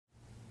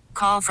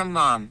Call from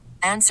mom.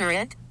 Answer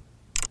it.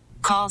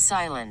 Call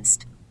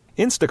silenced.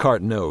 Instacart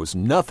knows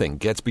nothing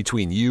gets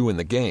between you and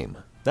the game.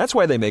 That's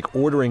why they make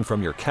ordering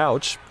from your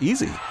couch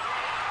easy.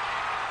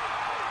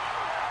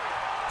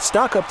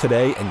 Stock up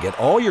today and get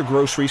all your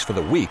groceries for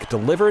the week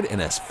delivered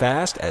in as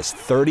fast as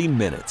 30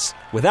 minutes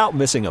without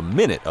missing a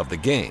minute of the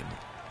game.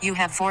 You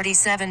have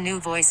 47 new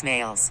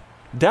voicemails.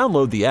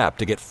 Download the app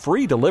to get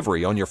free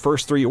delivery on your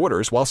first 3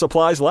 orders while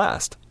supplies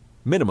last.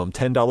 Minimum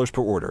 $10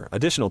 per order.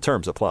 Additional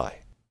terms apply.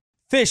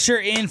 Fisher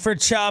in for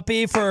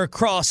Choppy for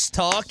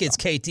Crosstalk. It's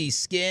KT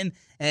Skin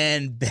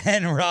and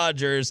Ben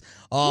Rogers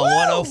on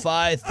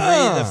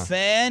 105.3 The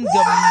Fan.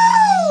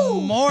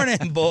 Good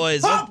morning,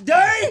 boys. Hump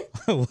day?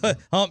 What?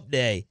 Hump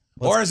day.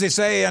 Or as they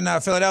say in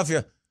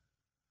Philadelphia,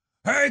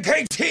 hey,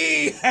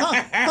 KT!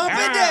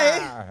 Hump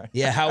day.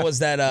 Yeah, how was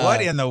that?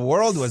 What in the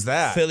world was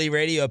that? Philly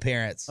radio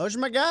appearance? Those are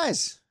my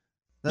guys.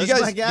 You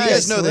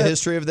guys know the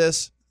history of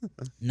this?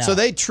 No. So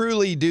they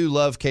truly do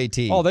love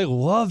KT. Oh, they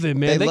love him,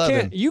 man. They love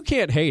can't. him. You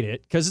can't hate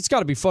it because it's got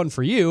to be fun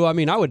for you. I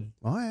mean, I would.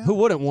 Oh, yeah. Who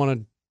wouldn't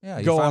want Yeah,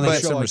 to you go on finally a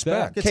get show some like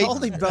respect. that? It's all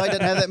he probably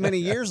doesn't have that many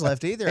years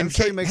left either. I'm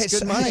sure he makes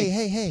good money.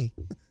 Hey.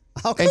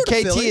 I'll go And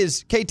to Philly.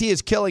 KT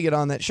is killing it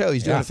on that show.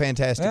 He's doing a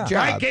fantastic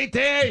job. Hi,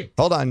 KT!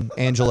 Hold on,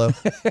 Angelo.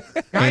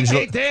 Hi,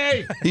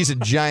 KT! He's a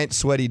giant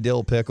sweaty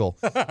dill pickle.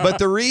 But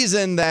the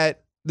reason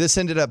that this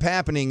ended up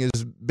happening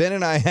is Ben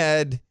and I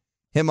had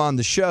him on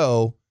the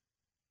show,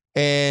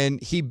 and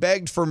he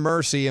begged for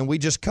mercy, and we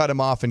just cut him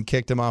off and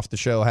kicked him off the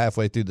show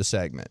halfway through the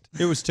segment.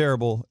 It was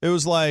terrible. It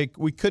was like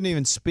we couldn't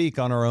even speak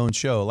on our own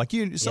show. Like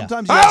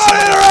sometimes I want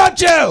to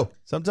interrupt you!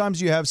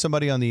 sometimes you have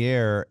somebody on the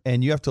air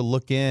and you have to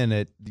look in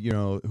at,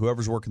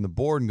 whoever's working the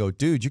board and go,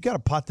 dude, you got to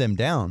pot them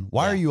down.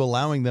 Why are you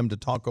allowing them to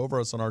talk over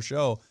us on our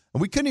show?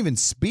 And we couldn't even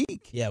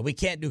speak. Yeah, we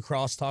can't do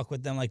crosstalk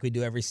with them like we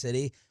do every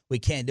city. We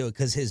can't do it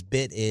because his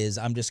bit is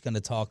I'm just going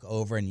to talk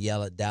over and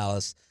yell at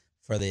Dallas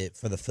for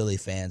the Philly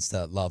fans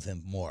to love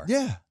him more.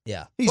 Yeah.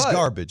 Yeah. He's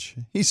garbage.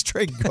 He's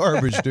straight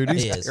garbage, dude.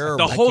 He's He is.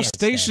 terrible. The whole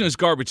station is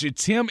garbage.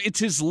 It's him. It's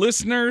his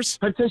listeners.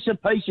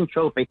 Participation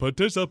trophy.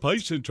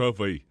 Participation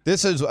trophy.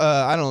 This is,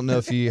 I don't know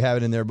if you have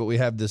it in there, but we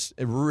have this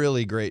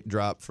really great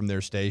drop from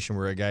their station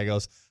where a guy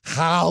goes,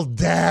 how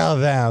dare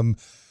them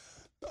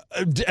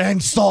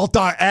insult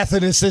our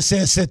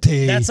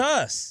ethnicity. That's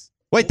us.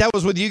 Wait, that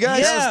was with you guys?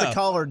 Yeah. That was the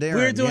caller, Darren.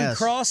 We were doing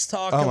yes.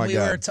 crosstalk, Oh, and my we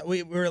God.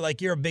 we were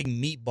like, "You're a big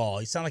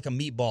meatball. You sound like a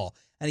meatball,"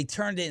 and he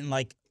turned it in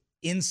like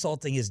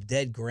insulting his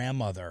dead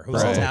grandmother,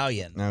 who's Right.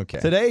 Italian. Okay.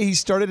 Today he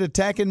started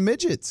attacking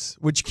midgets,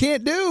 which you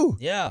can't do.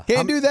 Yeah,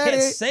 Can't do that.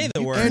 Can't say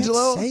the word.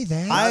 Angelo, say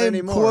that. I Not am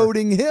anymore.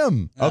 quoting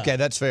him. Okay,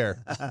 that's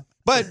fair.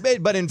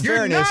 But in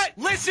fairness,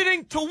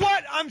 listening to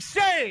what I'm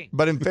saying.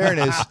 but in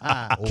fairness,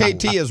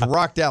 KT has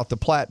rocked out the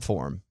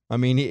platform. I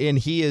mean, and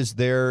he's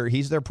their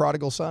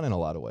prodigal son in a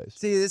lot of ways.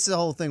 See, this is the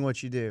whole thing.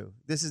 What you do.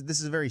 This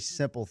is a very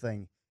simple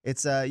thing.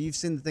 It's you've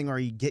seen the thing where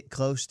you get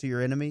close to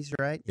your enemies,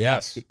 right?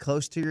 Yes. Get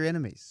close to your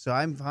enemies. So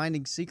I'm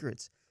finding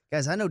secrets,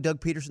 guys. I know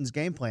Doug Peterson's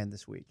game plan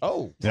this week.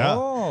 Oh, Yeah,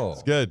 Oh.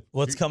 it's good.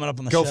 What's coming up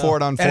on the go show? for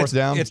it on And fourth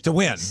down. It's to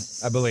win,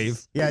 I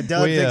believe. Yeah,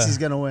 Doug We, thinks he's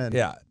going to win.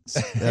 Yeah.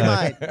 He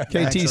might. KT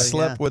actually,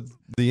 slept yeah. with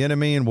the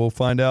enemy, and we'll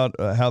find out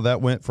how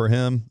that went for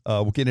him.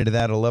 We'll get into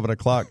that at 11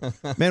 o'clock.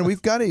 Man,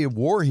 we've got a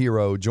war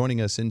hero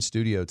joining us in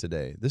studio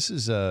today. This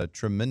is a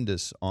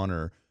tremendous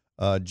honor.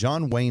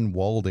 John Wayne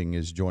Walding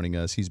is joining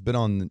us. He's been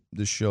on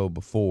this show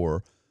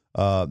before.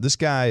 This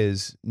guy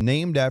is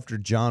named after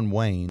John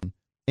Wayne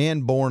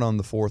and born on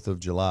the 4th of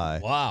July.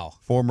 Wow.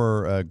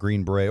 Former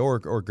Green Beret or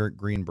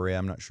Green Beret.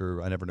 I'm not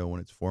sure. I never know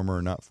when it's former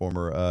or not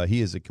former.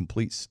 He is a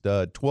complete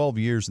stud. 12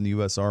 years in the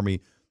U.S.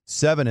 Army,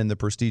 7 in the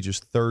prestigious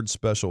 3rd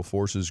Special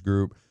Forces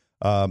Group.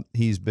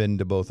 He's been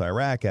to both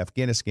Iraq,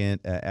 Afghanistan.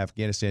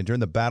 During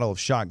the Battle of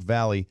Shock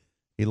Valley,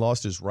 he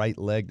lost his right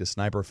leg to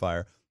sniper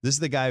fire. This is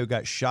the guy who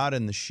got shot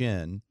in the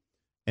shin,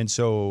 and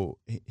so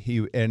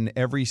he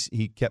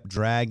kept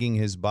dragging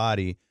his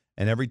body.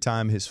 And every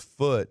time his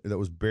foot that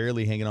was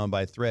barely hanging on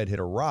by a thread hit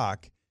a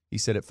rock, he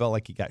said it felt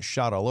like he got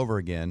shot all over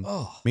again.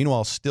 Oh.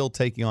 Meanwhile, still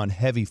taking on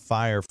heavy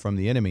fire from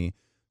the enemy.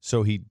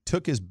 So he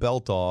took his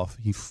belt off.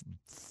 He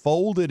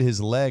folded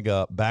his leg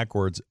up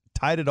backwards,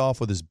 tied it off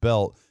with his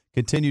belt,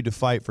 continued to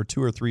fight for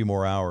 2 or 3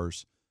 more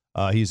hours.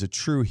 He's a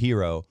true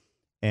hero.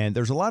 And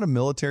there's a lot of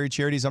military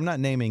charities. I'm not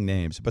naming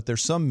names, but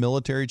there's some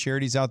military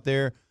charities out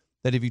there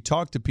that if you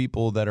talk to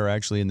people that are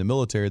actually in the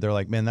military, they're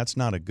like, man, that's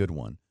not a good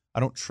one. I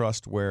don't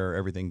trust where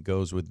everything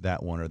goes with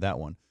that one or that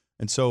one.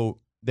 And so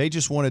they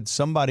just wanted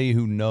somebody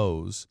who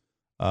knows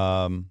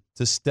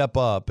to step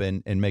up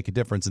and make a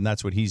difference, and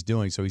that's what he's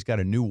doing. So he's got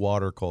a new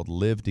water called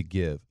Live to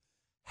Give.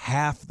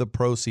 Half the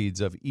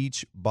proceeds of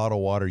each bottle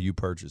of water you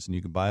purchase, and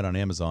you can buy it on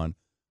Amazon,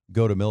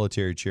 go to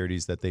military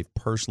charities that they've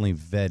personally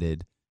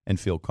vetted and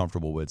feel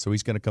comfortable with. So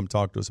he's going to come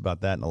talk to us about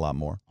that and a lot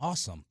more.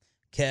 Awesome.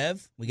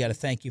 Kev, we got to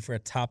thank you for a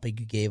topic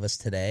you gave us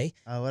today.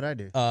 What'd I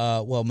do?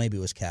 Well, maybe it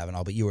was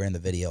Kavanaugh, but you were in the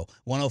video.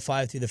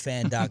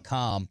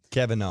 105throughthefan.com.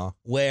 Kavanaugh.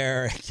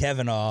 Where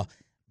Kavanaugh,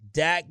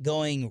 Dak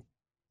going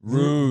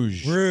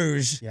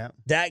Rouge. Yeah.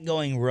 Dak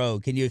going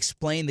rogue. Can you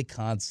explain the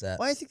concept?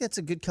 Well, I think that's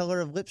a good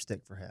color of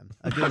lipstick for him.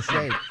 A good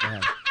shade for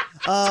him.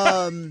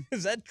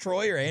 Is that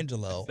Troy or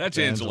Angelo? That's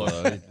Angelo.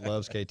 He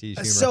loves KT's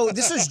humor. So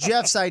this was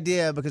Jeff's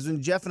idea because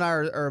when Jeff and I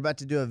are about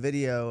to do a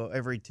video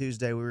every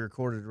Tuesday, we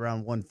recorded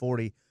around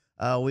 1:40.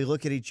 We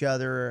look at each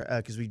other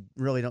because we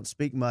really don't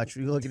speak much.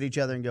 We look at each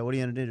other and go, "What are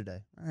you going to do today?"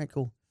 All right,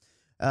 cool.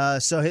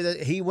 So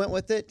he went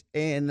with it,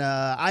 and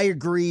I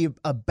agree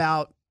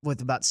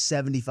with about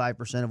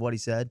 75% of what he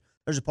said.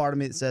 There's a part of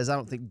me that says I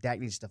don't think Dak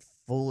needs to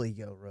fully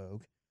go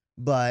rogue,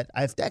 but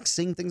if Dak's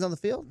seeing things on the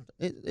field,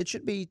 it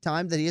should be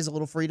time that he has a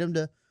little freedom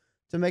to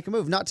make a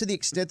move. Not to the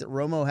extent that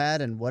Romo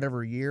had in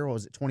whatever year,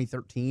 was it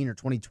 2013 or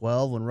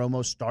 2012 when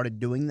Romo started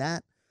doing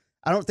that?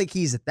 I don't think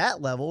he's at that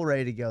level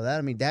ready to go that.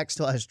 I mean, Dak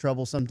still has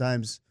trouble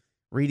sometimes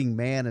reading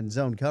man and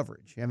zone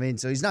coverage. I mean,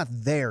 so he's not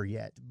there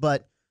yet.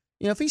 But,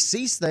 if he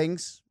sees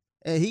things,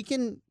 he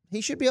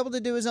should be able to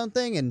do his own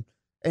thing and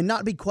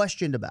not be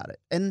questioned about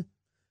it. And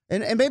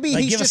maybe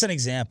he's give us an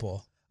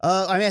example.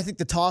 I think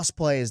the toss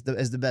play is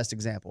the best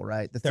example,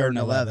 right? The third and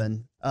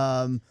 11.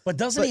 But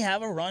doesn't he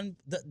have a run?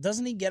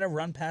 Doesn't he get a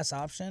run pass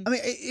option? I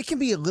mean, it can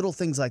be little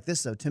things like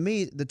this, though. To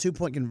me, the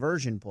 2-point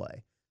conversion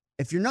play,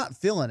 if you're not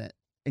feeling it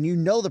and you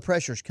know the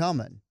pressure's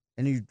coming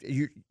and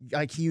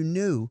you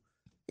knew,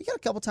 you got a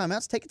couple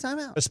timeouts, take a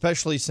timeout.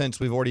 Especially since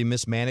we've already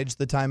mismanaged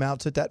the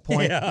timeouts at that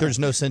point. Yeah. There's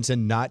no sense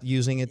in not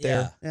using it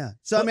there. Yeah.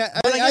 So,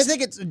 I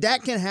think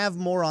Dak can have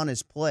more on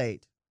his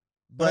plate.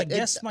 But I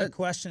guess my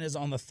question is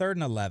on the 3rd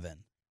and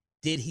 11,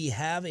 did he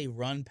have a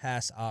run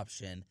pass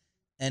option?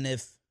 And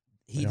if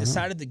he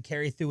decided to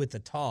carry through with the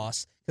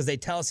toss, because they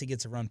tell us he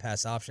gets a run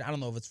pass option. I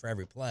don't know if it's for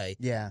every play.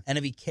 Yeah. And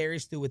if he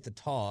carries through with the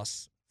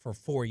toss for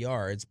 4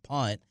 yards,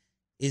 punt,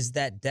 is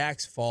that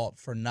Dak's fault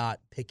for not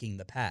picking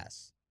the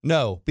pass?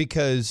 No,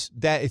 because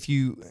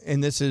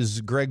and this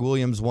is Greg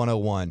Williams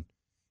 101,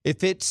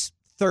 if it's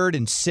 3rd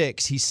and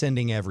 6, he's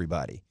sending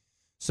everybody.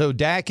 So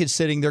Dak is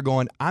sitting there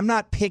going, I'm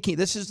not picking.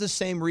 This is the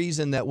same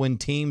reason that when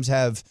teams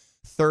have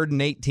 3rd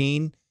and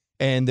 18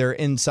 and they're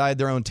inside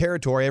their own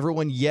territory,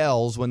 everyone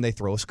yells when they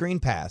throw a screen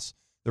pass.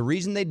 The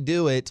reason they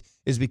do it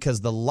is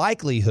because the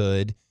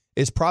likelihood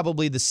is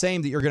probably the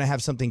same that you're going to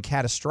have something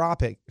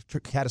catastrophic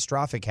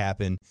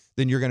happen,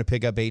 then you're going to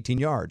pick up 18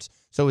 yards.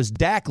 So as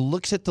Dak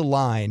looks at the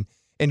line,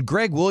 and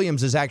Greg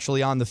Williams is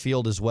actually on the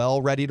field as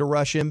well, ready to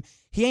rush him,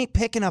 he ain't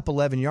picking up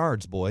 11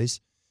 yards, boys.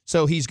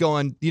 So he's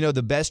going,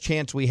 the best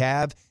chance we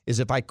have is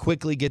if I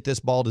quickly get this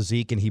ball to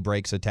Zeke and he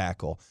breaks a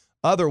tackle.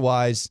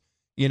 Otherwise,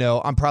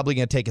 I'm probably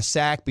going to take a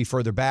sack, be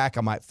further back.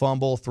 I might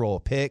fumble, throw a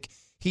pick.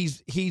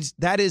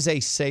 That is a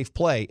safe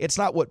play. It's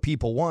not what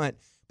people want.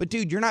 But,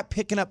 dude, you're not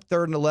picking up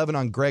 3rd and 11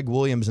 on Greg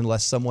Williams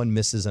unless someone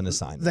misses an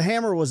assignment. The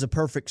hammer was a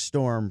perfect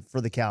storm for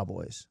the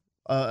Cowboys.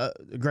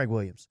 Greg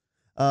Williams.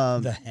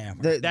 The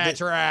hammer. That's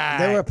right.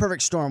 They were a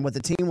perfect storm with a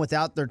team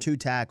without their 2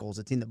 tackles,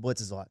 a team that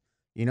blitzes a lot.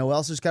 You know who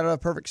else has got a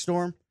perfect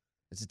storm?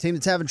 It's a team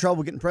that's having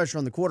trouble getting pressure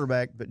on the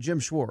quarterback, but Jim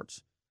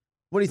Schwartz.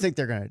 What do you think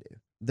they're going to do?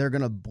 They're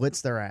going to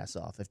blitz their ass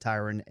off if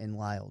Tyron and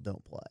Lyle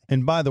don't play.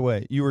 And by the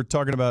way, you were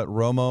talking about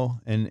Romo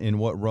and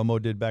what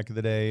Romo did back in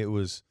the day. It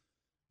was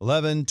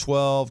 11,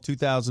 12,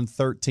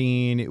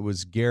 2013. It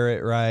was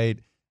Garrett, right?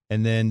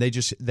 And then it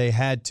just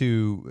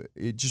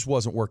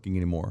wasn't working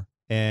anymore.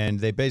 And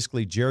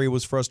Jerry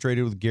was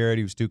frustrated with Garrett.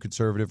 He was too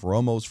conservative.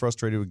 Romo was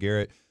frustrated with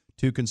Garrett,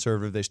 too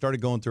conservative. They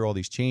started going through all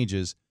these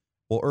changes.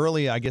 Well,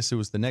 early, I guess it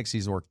was the next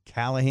season where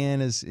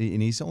Callahan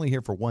and he's only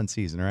here for 1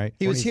 season, right?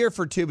 He was here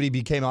for 2, but he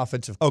became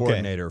offensive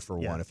coordinator for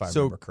 1, if I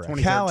remember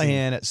correctly.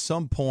 Callahan, at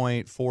some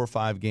point, 4 or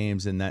 5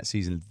 games in that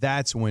season,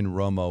 that's when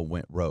Romo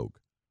went rogue.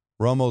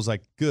 Romo's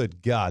like,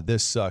 good God,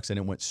 this sucks. And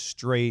it went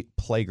straight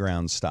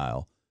playground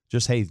style.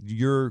 Just, hey,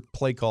 your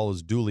play call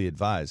is duly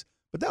advised.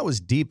 But that was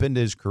deep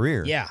into his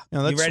career. Yeah.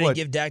 You ready to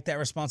give Dak that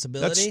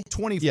responsibility? That's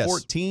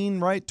 2014,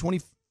 yes. Right?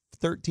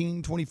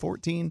 2013,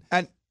 2014.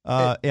 And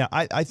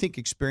I think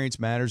experience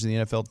matters in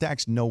the NFL.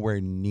 Dak's nowhere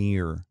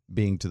near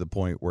being to the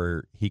point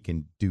where he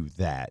can do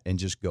that and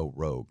just go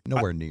rogue.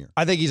 Nowhere near.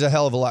 I think he's a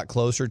hell of a lot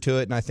closer to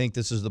it, and I think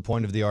this is the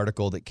point of the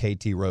article that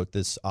KT wrote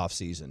this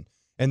offseason.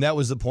 And that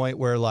was the point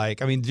where,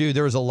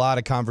 there was a lot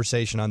of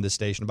conversation on this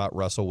station about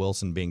Russell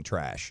Wilson being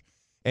trash.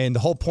 And the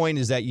whole point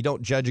is that you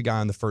don't judge a guy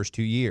on the first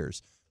 2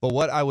 years. But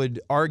what I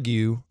would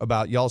argue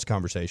about y'all's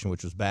conversation,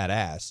 which was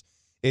badass,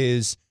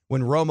 is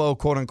when Romo,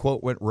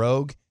 quote-unquote, went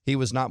rogue, he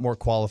was not more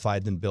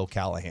qualified than Bill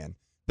Callahan.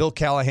 Bill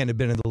Callahan had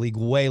been in the league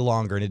way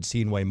longer and had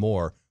seen way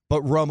more,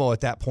 but Romo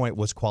at that point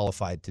was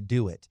qualified to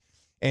do it.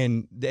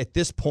 And at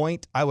this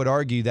point, I would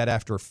argue that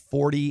after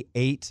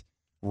 48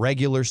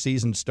 regular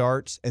season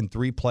starts and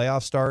 3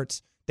 playoff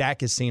starts,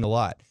 Dak has seen a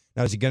lot.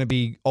 Now, is he going to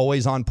be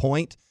always on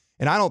point?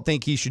 And I don't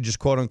think he should just,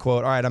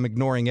 quote-unquote, all right, I'm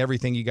ignoring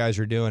everything you guys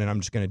are doing and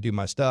I'm just going to do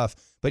my stuff.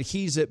 But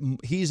he's at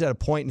a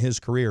point in his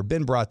career.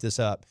 Ben brought this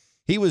up.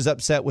 He was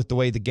upset with the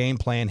way the game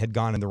plan had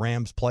gone in the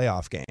Rams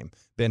playoff game.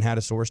 Ben had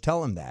a source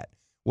tell him that.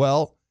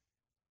 Well,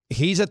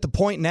 he's at the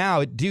point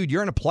now, dude,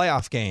 you're in a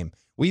playoff game.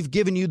 We've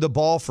given you the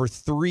ball for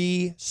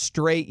 3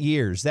 straight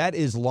years. That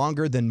is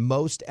longer than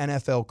most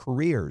NFL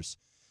careers.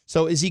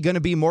 So is he going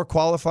to be more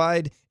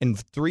qualified in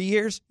 3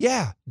 years?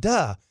 Yeah,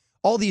 duh.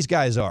 All these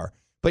guys are.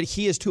 But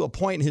he is to a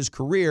point in his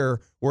career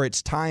where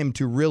it's time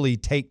to really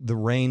take the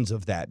reins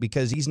of that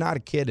because he's not a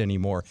kid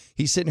anymore.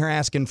 He's sitting here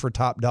asking for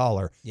top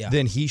dollar. Yeah.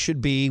 Then he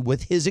should be,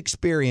 with his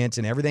experience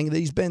and everything that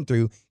he's been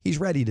through, he's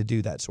ready to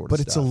do that sort of But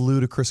stuff. it's a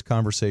ludicrous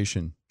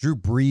conversation. Drew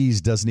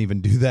Brees doesn't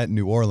even do that in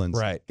New Orleans.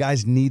 Right.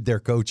 Guys need their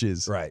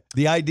coaches. Right.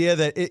 The idea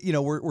that,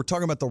 we're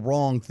talking about the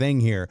wrong thing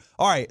here.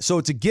 All right, so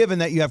it's a given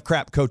that you have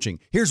crap coaching.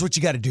 Here's what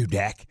you got to do,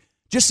 Dak.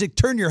 Just to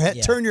turn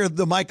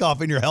the mic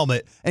off in your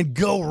helmet and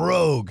go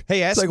rogue.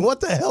 Hey, it's like, what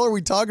the hell are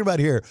we talking about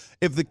here?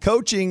 If the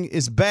coaching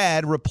is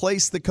bad,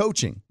 replace the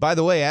coaching. By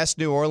the way, ask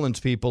New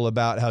Orleans people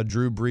about how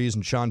Drew Brees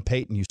and Sean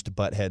Payton used to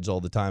butt heads all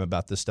the time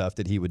about the stuff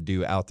that he would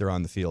do out there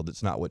on the field.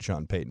 It's not what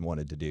Sean Payton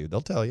wanted to do. They'll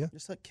tell you.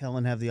 Just let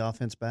Kellen have the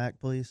offense back,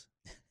 please.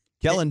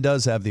 Kellen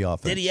does have the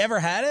offense. Did he ever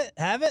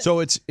have it? So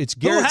it's Who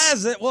Garrett's,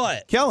 has it?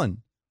 What?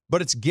 Kellen.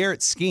 But it's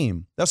Garrett's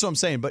scheme. That's what I'm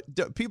saying.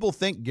 But people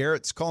think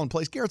Garrett's calling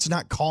plays. Garrett's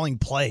not calling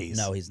plays.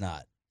 No, he's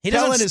not. He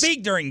doesn't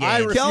speak during games. I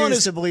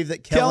refuse to believe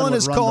that Kellen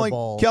would run the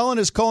ball. Kellen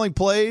is calling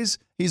plays.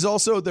 He's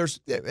also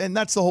and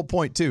that's the whole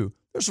point too.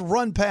 There's a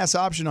run pass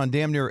option on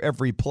damn near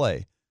every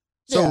play.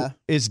 So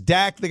is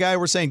Dak the guy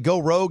we're saying go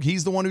rogue?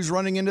 He's the one who's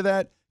running into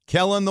that.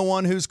 Kellen the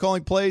one who's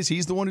calling plays.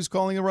 He's the one who's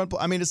calling a run play.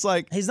 I mean, it's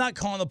like he's not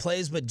calling the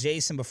plays, but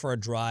Jason before a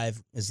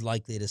drive is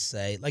likely to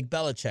say, like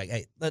Belichick,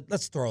 "Hey,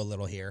 let's throw a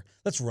little here.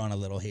 Let's run a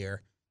little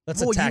here.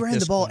 Let's attack you ran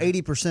this the ball corner."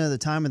 80% of the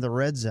time in the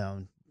red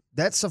zone.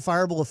 That's a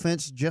fireable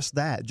offense. Just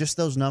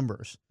those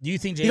numbers. Do you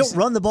think you don't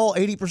run the ball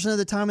 80% of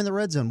the time in the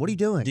red zone? What are you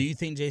doing? Do you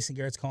think Jason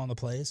Garrett's calling the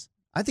plays?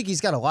 I think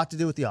he's got a lot to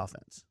do with the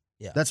offense.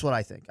 Yeah, that's what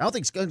I think. I don't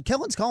think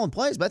Kellen's calling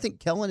plays, but I think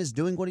Kellen is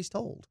doing what he's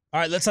told. All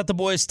right, let's let the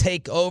boys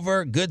take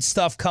over. Good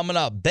stuff coming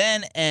up.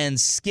 Ben and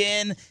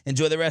Skin.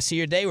 Enjoy the rest of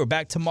your day. We're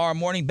back tomorrow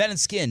morning. Ben and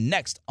Skin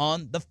next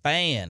on The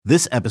Fan.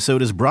 This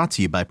episode is brought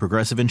to you by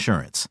Progressive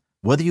Insurance.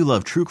 Whether you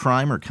love true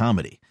crime or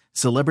comedy,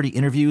 celebrity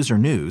interviews or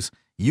news,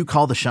 you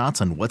call the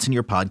shots on what's in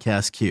your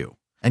podcast queue.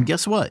 And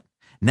guess what?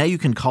 Now you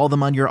can call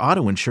them on your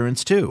auto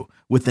insurance too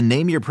with the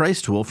Name Your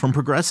Price tool from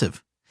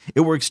Progressive.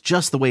 It works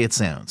just the way it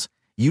sounds.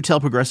 You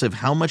tell Progressive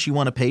how much you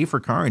want to pay for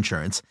car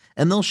insurance,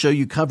 and they'll show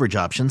you coverage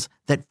options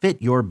that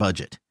fit your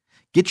budget.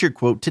 Get your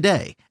quote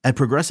today at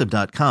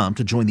Progressive.com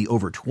to join the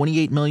over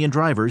 28 million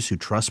drivers who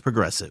trust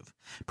Progressive.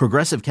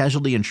 Progressive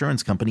Casualty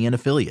Insurance Company and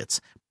Affiliates.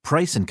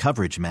 Price and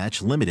coverage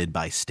match limited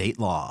by state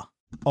law.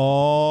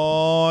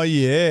 Oh,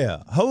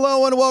 yeah.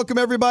 Hello and welcome,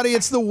 everybody.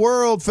 It's the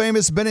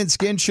world-famous Ben and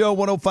Skin Show,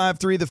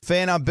 105.3 The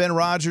Fan. I'm Ben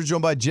Rogers,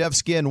 joined by Jeff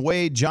Skin,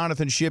 Wade,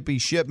 Jonathan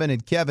Shippey Shipman,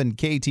 and Kevin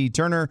KT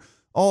Turner.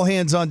 All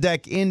hands on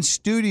deck in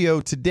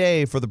studio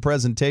today for the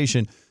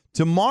presentation.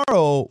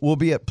 Tomorrow, we'll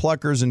be at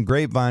Pluckers and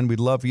Grapevine. We'd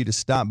love for you to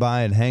stop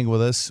by and hang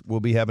with us. We'll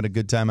be having a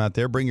good time out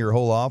there. Bring your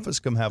whole office.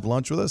 Come have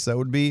lunch with us. That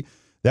would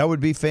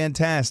be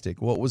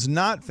fantastic. What was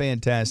not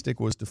fantastic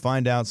was to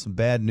find out some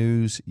bad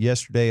news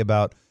yesterday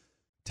about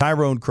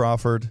Tyrone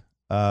Crawford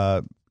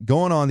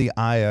going on the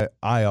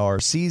IR,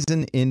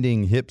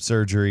 season-ending hip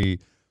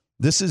surgery.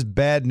 This is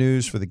bad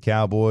news for the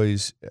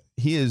Cowboys.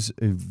 He is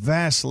a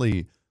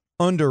vastly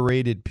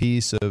underrated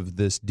piece of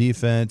this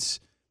defense.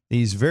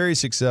 He's very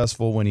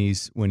successful when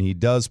he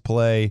does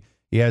play.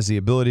 He has the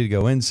ability to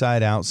go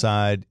inside,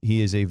 outside.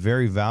 He is a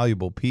very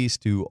valuable piece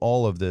to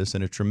all of this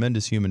and a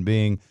tremendous human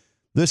being.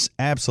 This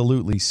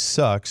absolutely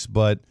sucks,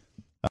 but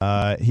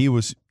he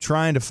was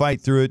trying to fight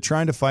through it,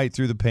 trying to fight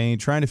through the pain,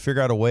 trying to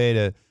figure out a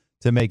way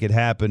to make it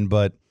happen.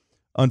 But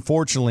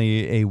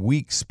unfortunately, a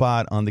weak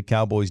spot on the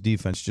Cowboys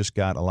defense just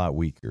got a lot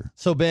weaker.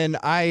 So, Ben,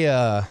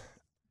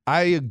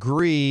 I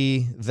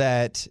agree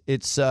that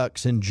it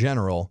sucks in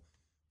general,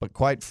 but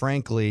quite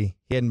frankly,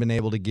 he hadn't been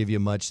able to give you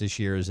much this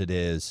year as it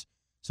is.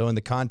 So in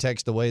the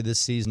context of the way this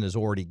season is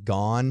already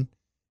gone,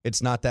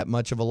 it's not that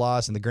much of a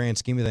loss. In the grand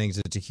scheme of things,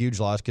 it's a huge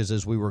loss because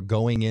as we were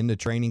going into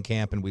training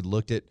camp and we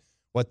looked at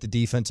what the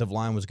defensive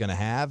line was going to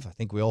have, I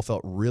think we all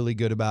felt really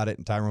good about it,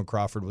 and Tyrone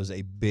Crawford was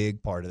a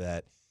big part of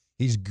that.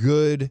 He's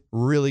good,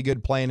 really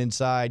good playing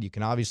inside. You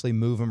can obviously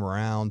move him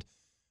around.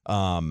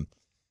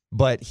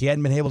 But he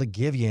hadn't been able to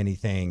give you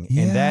anything.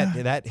 Yeah.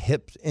 And that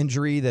hip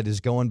injury that is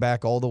going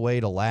back all the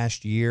way to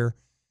last year,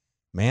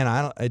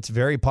 man, it's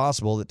very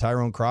possible that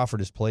Tyrone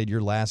Crawford has played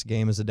your last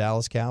game as a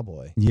Dallas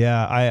Cowboy.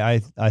 Yeah,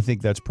 I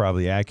think that's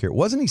probably accurate.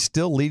 Wasn't he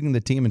still leading the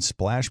team in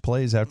splash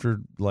plays after,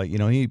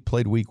 he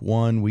played week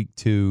 1, week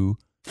 2,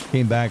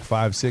 came back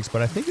 5, 6,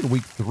 but I think in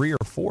week 3 or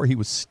 4 he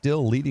was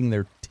still leading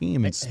their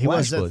team in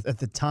splash plays. At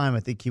the time,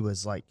 I think he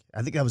was I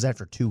think that was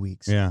after 2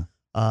 weeks. Yeah.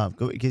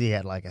 Because he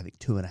had I think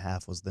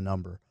 2.5 was the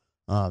number.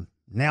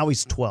 Now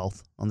he's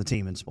 12th on the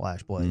team in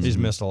splash plays. He's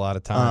missed a lot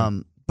of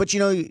time. But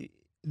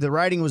the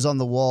writing was on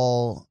the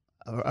wall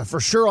for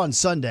sure on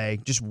Sunday.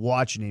 Just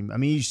watching him, I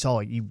mean, you saw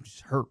he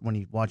was hurt when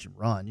you watch him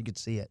run. You could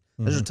see it.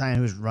 There's a time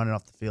he was running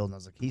off the field, and I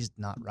was like, he's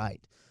not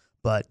right.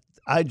 But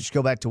I just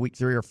go back to week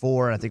 3 or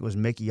 4, and I think it was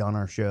Mickey on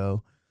our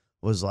show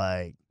was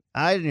like,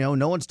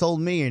 no one's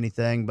told me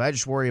anything, but I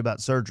just worry about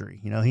surgery.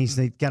 He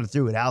kind of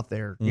threw it out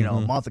there,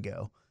 a month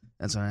ago.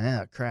 That's why,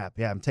 yeah, crap.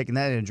 Yeah, I'm taking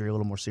that injury a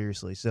little more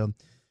seriously. So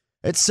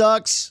it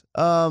sucks.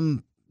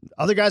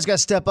 Other guys got to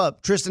step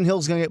up. Tristan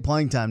Hill's going to get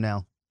playing time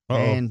now.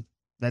 And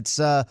that's,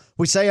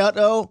 we say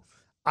uh-oh.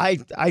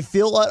 I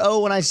feel uh-oh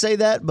when I say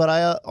that, but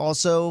I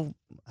also,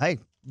 hey,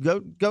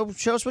 go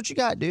show us what you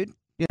got, dude.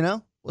 You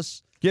know,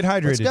 let's get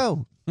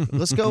hydrated.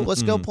 Let's go.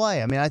 Let's go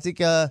play. I mean, I think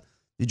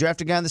you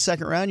draft a guy in the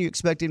second round, you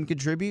expect him to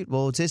contribute.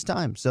 Well, it's his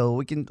time,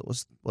 so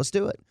let's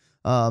do it.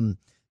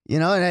 You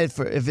know, and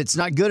if it's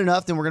not good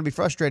enough, then we're going to be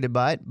frustrated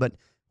by it. But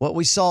what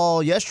we saw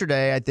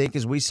yesterday, I think,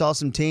 is we saw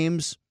some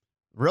teams,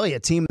 really a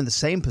team in the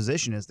same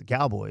position as the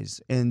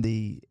Cowboys and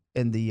the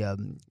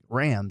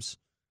Rams,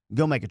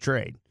 go make a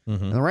trade.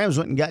 Mm-hmm. And the Rams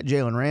went and got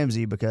Jalen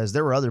Ramsey because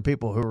there were other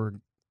people who were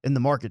in the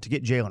market to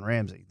get Jalen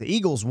Ramsey. The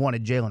Eagles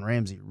wanted Jalen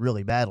Ramsey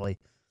really badly,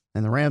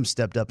 and the Rams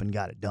stepped up and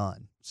got it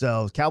done.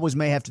 So Cowboys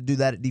may have to do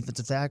that at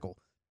defensive tackle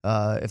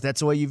if that's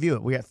the way you view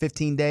it. We got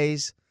 15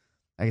 days.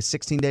 I guess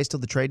 16 days till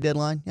the trade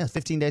deadline. Yeah,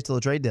 15 days till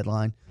the trade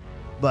deadline.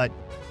 But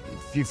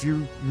if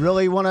you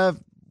really want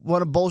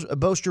to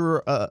boast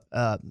your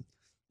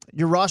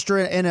roster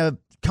in a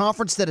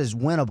conference that is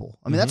winnable,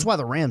 I mean that's why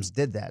the Rams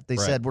did that. They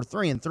said we're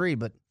 3-3,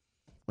 but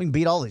we can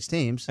beat all these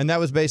teams. And that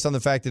was based on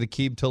the fact that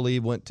Aqib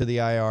Talib went to the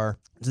IR.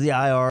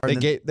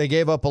 They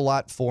gave up a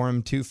lot for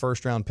him. 2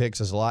 first-round picks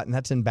is a lot, and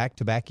that's in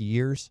back-to-back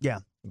years. Yeah.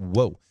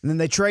 Whoa. And then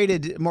they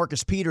traded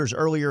Marcus Peters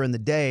earlier in the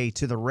day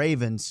to the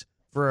Ravens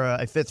for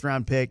a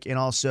 5th-round pick and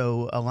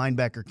also a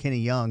linebacker, Kenny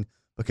Young,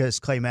 because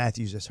Clay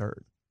Matthews is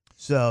hurt.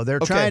 So they're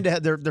trying to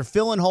they're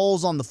filling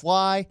holes on the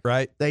fly.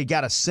 Right. They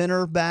got a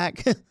center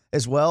back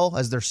as well,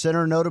 as their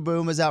center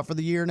Notaboom is out for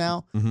the year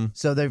now. Mm-hmm.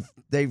 So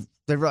they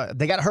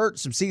got hurt,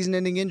 some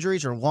season-ending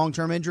injuries or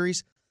long-term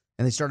injuries,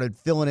 and they started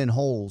filling in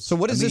holes. So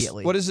what does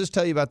this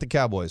tell you about the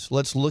Cowboys?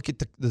 Let's look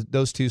at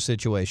those two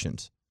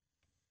situations.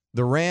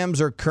 The Rams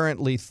are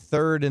currently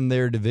 3rd in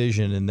their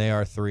division, and they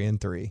are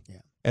 3-3. Yeah.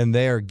 And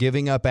they are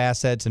giving up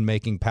assets and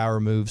making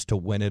power moves to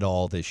win it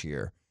all this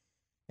year.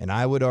 And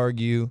I would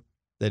argue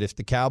that if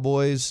the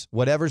Cowboys,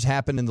 whatever's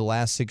happened in the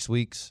last 6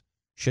 weeks,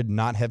 should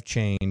not have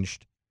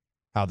changed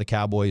how the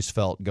Cowboys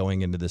felt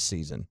going into this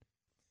season.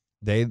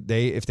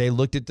 If they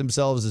looked at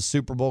themselves as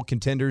Super Bowl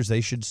contenders, they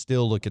should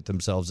still look at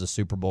themselves as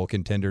Super Bowl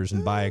contenders.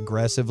 And by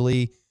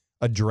aggressively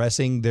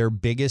addressing their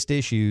biggest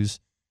issues,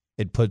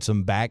 it puts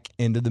them back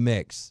into the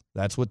mix.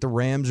 That's what the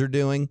Rams are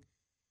doing.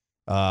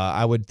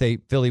 I would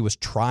think Philly was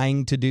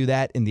trying to do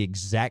that in the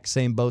exact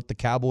same boat the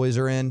Cowboys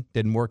are in.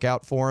 Didn't work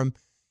out for them.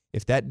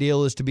 If that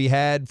deal is to be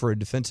had for a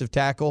defensive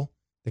tackle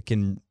that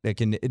can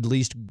at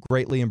least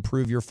greatly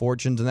improve your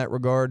fortunes in that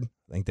regard,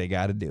 I think they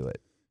got to do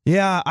it.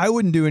 Yeah, I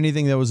wouldn't do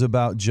anything that was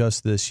about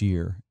just this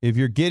year. If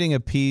you're getting a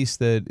piece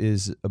that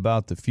is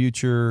about the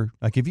future,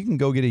 like if you can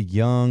go get a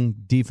young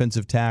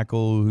defensive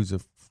tackle who's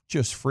a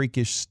just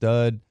freakish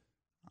stud,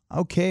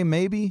 okay,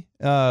 maybe.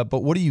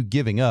 But what are you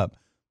giving up?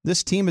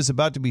 This team is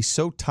about to be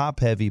so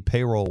top-heavy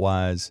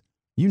payroll-wise,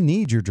 you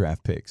need your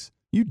draft picks.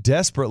 You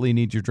desperately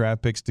need your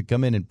draft picks to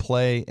come in and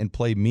play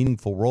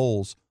meaningful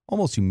roles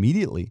almost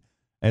immediately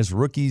as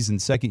rookies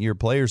and second-year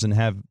players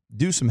and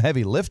do some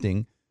heavy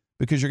lifting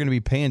because you're going to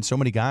be paying so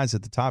many guys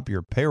at the top of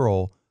your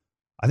payroll.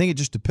 I think it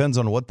just depends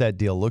on what that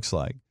deal looks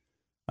like.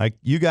 Like,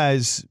 you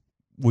guys,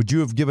 would you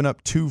have given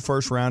up 2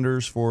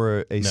 first-rounders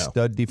for a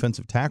stud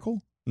defensive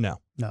tackle? No.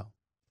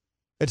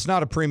 It's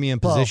not a premium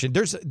Well, position.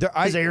 Is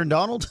Aaron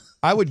Donald?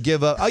 I would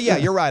give up. Oh yeah,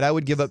 you're right. I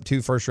would give up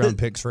 2 first-round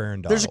picks for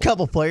Aaron Donald. There's a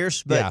couple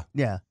players, but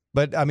yeah.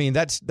 But I mean,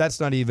 that's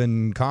not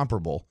even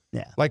comparable.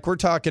 Yeah. Like we're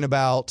talking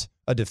about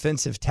a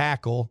defensive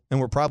tackle, and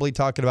we're probably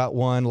talking about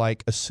one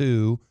like a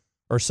Sue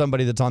or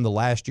somebody that's on the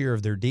last year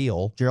of their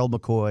deal. Gerald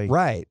McCoy.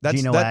 Right.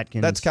 Geno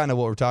Atkins. That's kind of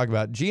what we're talking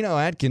about. Geno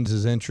Atkins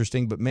is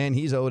interesting, but man,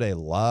 he's owed a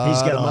lot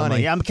He's got of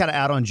money. I'm kind of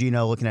out on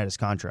Geno looking at his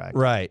contract.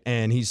 Right.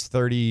 And he's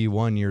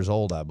 31 years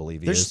old, I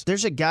believe he is.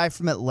 There's a guy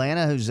from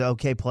Atlanta who's an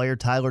okay player.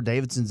 Tyler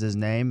Davidson's his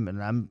name,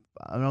 and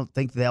I don't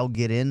think they'll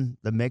get in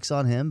the mix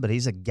on him, but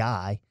he's a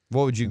guy.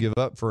 What would you give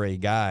up for a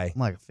guy?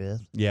 Like a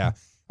 5th. Yeah.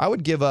 I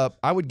would give up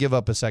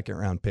a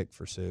second-round pick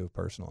for Sue,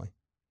 personally,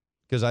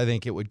 because I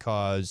think it would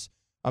cause –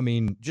 I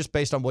mean, just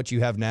based on what you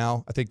have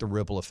now, I think the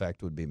ripple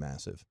effect would be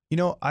massive. You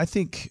know, I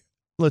think,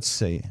 let's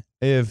see,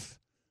 if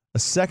a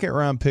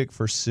second-round pick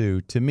for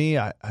Sue, to me,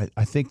 I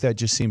think that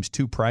just seems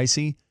too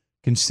pricey,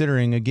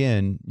 considering,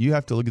 again, you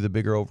have to look at the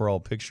bigger overall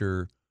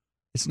picture.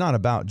 It's not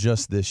about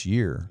just this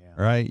year,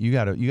 right? You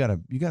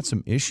got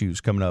some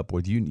issues coming up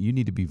with you. You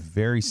need to be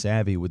very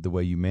savvy with the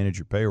way you manage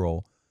your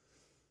payroll.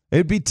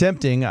 It'd be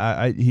tempting.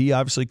 He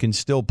obviously can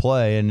still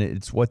play, and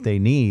it's what they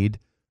need.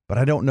 But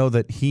I don't know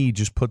that he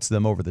just puts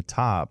them over the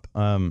top.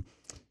 I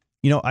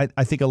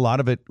think a lot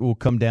of it will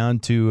come down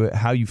to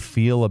how you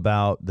feel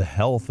about the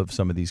health of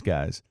some of these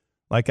guys.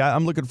 Like,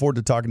 I'm looking forward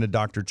to talking to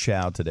Dr.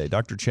 Chow today.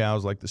 Dr. Chow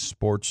is like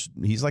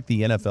he's like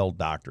the NFL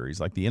doctor. He's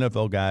like the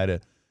NFL guy to,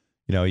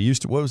 he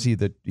used to, what was he?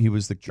 He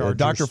was the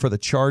doctor for the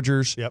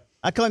Chargers. Yep.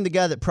 I call him the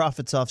guy that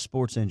profits off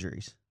sports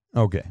injuries.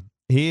 Okay.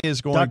 He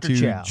is going Dr.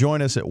 to Chow.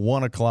 join us at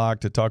 1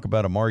 o'clock to talk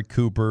about Amari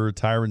Cooper,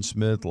 Tyron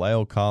Smith,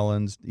 Lyle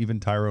Collins, even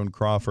Tyrone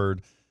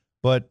Crawford.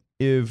 But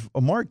if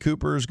Amari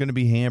Cooper is going to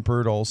be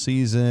hampered all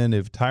season,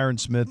 if Tyron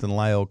Smith and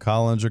Lyle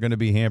Collins are going to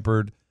be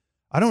hampered,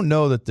 I don't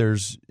know that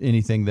there's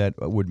anything that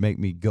would make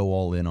me go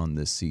all in on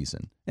this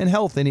season. And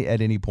health, at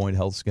any point,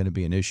 health is going to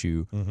be an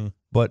issue. Mm-hmm.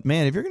 But,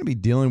 man, if you're going to be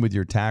dealing with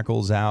your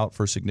tackles out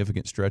for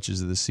significant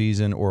stretches of the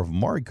season, or if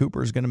Amari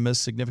Cooper is going to miss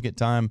significant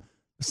time,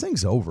 this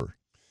thing's over.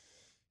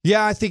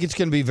 Yeah, I think it's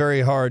going to be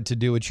very hard to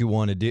do what you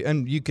want to do.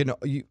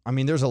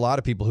 And there's a lot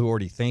of people who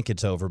already think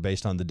it's over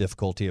based on the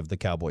difficulty of the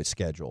Cowboys'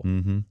 schedule.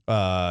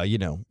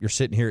 Mm-hmm. You're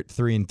sitting here at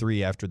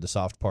 3-3 after the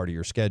soft part of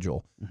your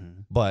schedule.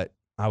 Mm-hmm. But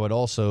I would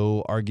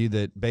also argue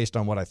that based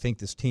on what I think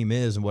this team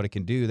is and what it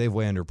can do, they've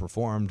way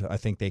underperformed. I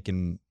think they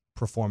can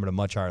perform at a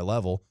much higher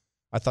level.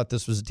 I thought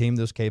this was a team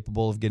that was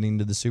capable of getting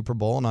to the Super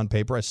Bowl, and on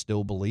paper, I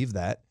still believe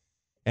that.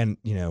 And,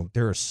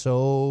 there are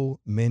so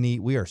many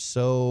 – we are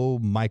so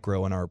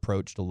micro in our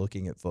approach to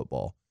looking at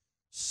football.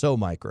 So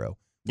micro.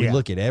 We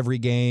look at every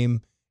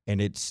game,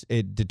 and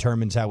it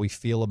determines how we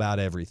feel about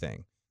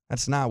everything.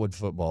 That's not what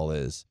football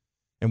is.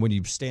 And when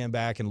you stand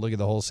back and look at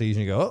the whole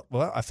season, you go, oh,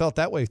 well, I felt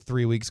that way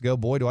 3 weeks ago.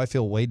 Boy, do I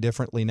feel way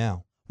differently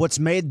now. What's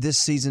made this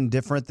season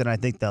different than I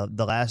think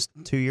the last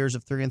 2 years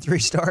of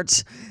 3-3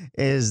 starts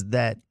is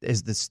the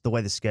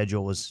way the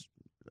schedule was,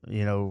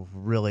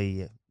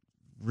 really,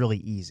 really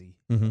easy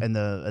in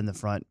the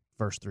front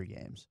first 3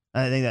 games.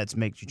 I think that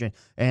makes you change,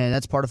 and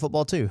that's part of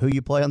football too. Who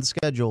you play on the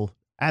schedule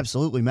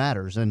absolutely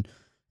matters, and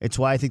it's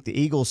why I think the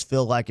Eagles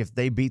feel like if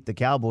they beat the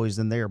Cowboys,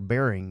 then they are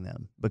burying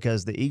them,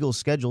 because the Eagles'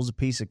 schedule is a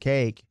piece of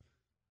cake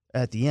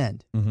at the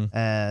end,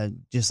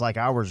 just like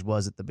ours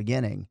was at the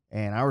beginning.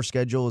 And our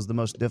schedule is the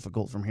most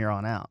difficult from here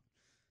on out.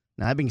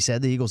 Now, that being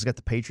said, the Eagles got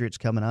the Patriots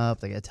coming up.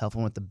 They got a tough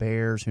one with the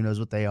Bears. Who knows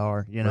what they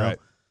are? Right.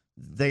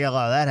 They got a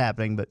lot of that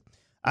happening. But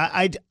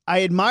I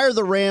admire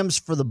the Rams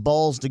for the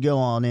balls to go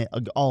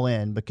all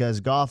in, because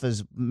Goff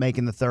is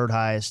making the 3rd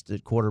highest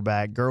at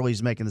quarterback.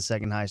 Gurley's making the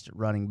 2nd highest at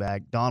running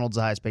back. Donald's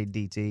the highest paid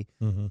DT.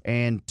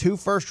 And 2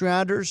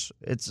 first-rounders,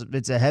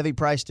 it's a heavy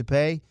price to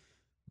pay.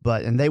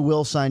 And they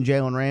will sign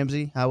Jalen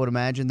Ramsey. I would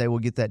imagine they will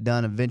get that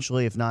done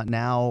eventually, if not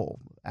now,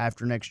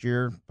 after next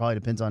year. Probably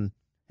depends on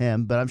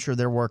him, but I'm sure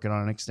they're working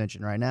on an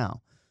extension right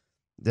now.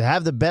 To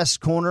have the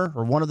best corner,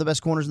 or one of the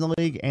best corners in the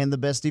league, and the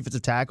best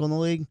defensive tackle in the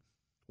league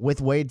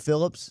with Wade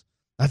Phillips,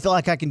 I feel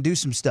like I can do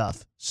some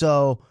stuff.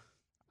 So,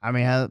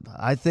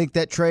 I think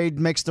that trade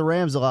makes the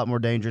Rams a lot more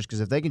dangerous, because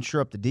if they can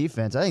shore up the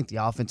defense, I think the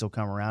offense will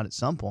come around at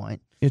some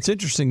point. It's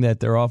interesting that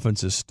their offense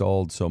has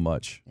stalled so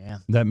much. Yeah.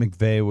 That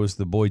McVay was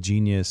the boy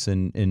genius,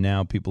 and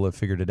now people have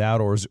figured it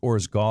out. Or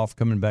is Goff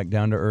coming back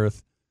down to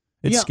earth?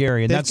 It's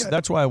scary, and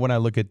that's why when I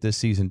look at this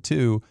season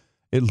too,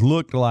 it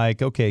looked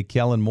like, okay,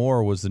 Kellen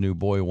Moore was the new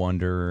boy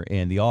wonder,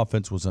 and the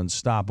offense was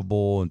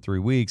unstoppable in 3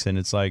 weeks, and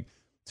it's like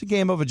it's a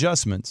game of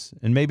adjustments,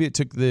 and maybe it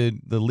took the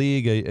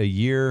league a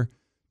year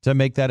to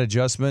make that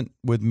adjustment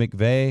with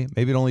McVay.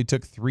 Maybe it only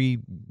took 3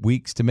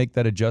 weeks to make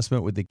that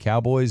adjustment with the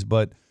Cowboys,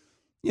 but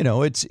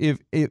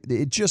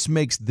it just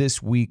makes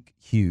this week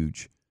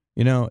huge.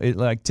 It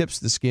like tips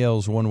the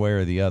scales one way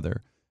or the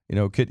other.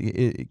 Could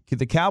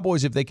the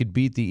Cowboys, if they could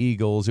beat the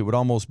Eagles, it would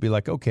almost be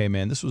like, okay,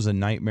 man, this was a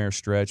nightmare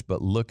stretch,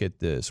 but look at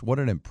this. What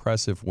an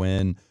impressive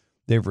win.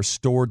 They've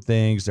restored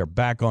things. They're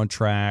back on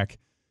track.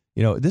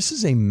 This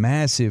is a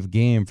massive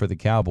game for the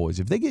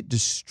Cowboys. If they get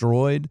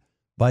destroyed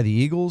by the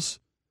Eagles,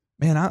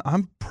 man,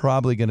 I'm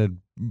probably going to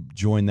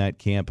join that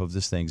camp of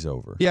this thing's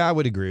over. Yeah, I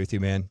would agree with you,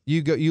 man.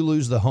 You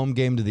lose the home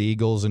game to the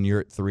Eagles, and you're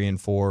at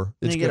 3-4.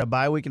 Then you get a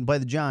bye week and play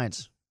the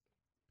Giants.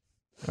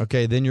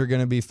 Okay, then you're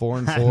going to be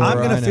 4-4. I'm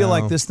going to feel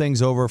like this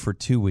thing's over for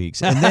 2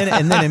 weeks, and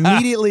then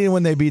immediately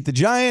when they beat the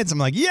Giants, I'm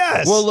like,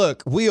 yes. Well,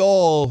 look, we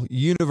all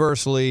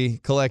universally,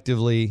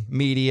 collectively,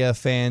 media,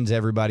 fans,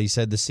 everybody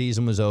said the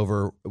season was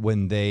over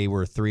when they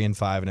were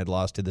 3-5 and had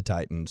lost to the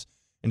Titans.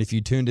 And if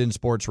you tuned in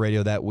sports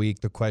radio that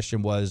week, the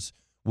question was,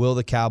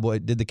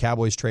 did the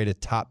Cowboys trade a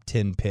top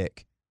 10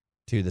 pick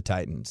to the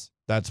Titans?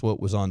 That's what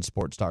was on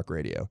Sports Talk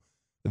Radio.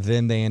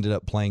 Then they ended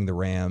up playing the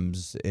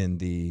Rams in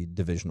the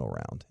divisional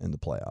round in the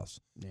playoffs.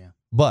 Yeah.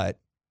 But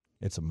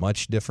it's a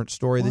much different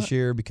story this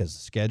year because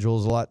the schedule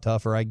is a lot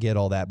tougher. I get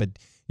all that. But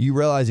you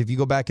realize if you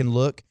go back and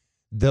look,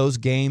 those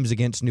games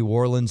against New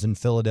Orleans and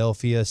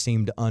Philadelphia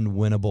seemed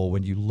unwinnable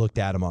when you looked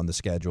at them on the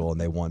schedule, and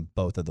they won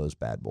both of those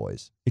bad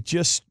boys. It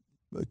just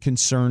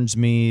concerns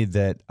me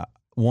that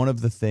one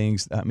of the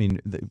things, a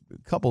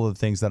couple of the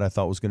things that I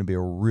thought was going to be a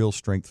real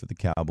strength for the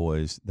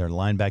Cowboys, their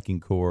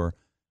linebacking core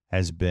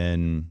has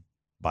been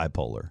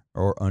bipolar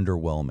or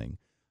underwhelming.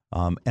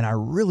 And I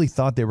really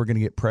thought they were going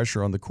to get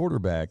pressure on the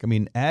quarterback.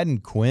 Adding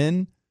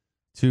Quinn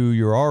to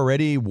your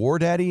already war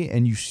daddy,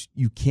 and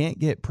you can't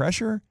get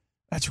pressure,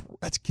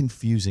 that's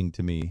confusing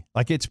to me.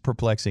 Like, it's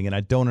perplexing, and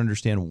I don't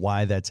understand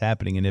why that's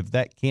happening. And if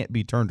that can't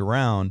be turned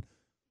around,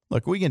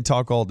 look, we can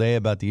talk all day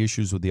about the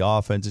issues with the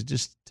offense. It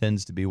just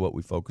tends to be what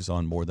we focus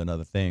on more than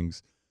other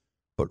things.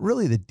 But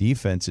really, the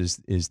defense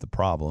is the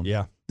problem.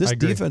 Yeah, this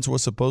defense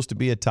was supposed to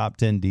be a top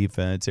 10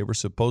 defense. They were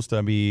supposed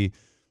to be,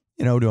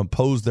 to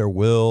impose their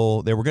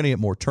will. They were going to get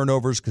more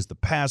turnovers because the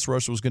pass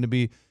rush was going to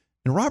be.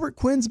 And Robert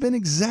Quinn's been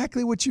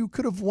exactly what you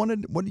could have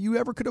wanted, what you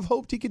ever could have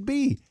hoped he could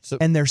be. So,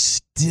 and they're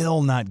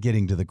still not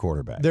getting to the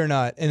quarterback. They're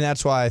not. And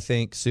that's why I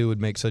think Sue would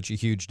make such a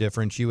huge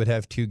difference. You would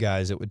have two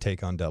guys that would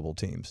take on double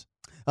teams.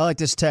 I like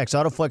this text.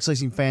 Autoflex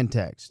Leasing fan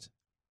text.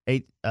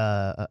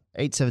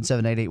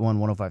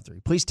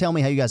 877-881-1053. Please tell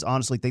me how you guys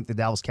honestly think the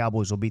Dallas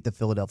Cowboys will beat the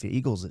Philadelphia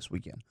Eagles this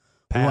weekend.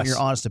 We want your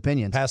honest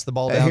opinions. Pass the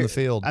ball down the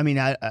field. I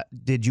mean,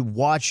 did you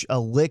watch a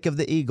lick of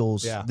the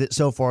Eagles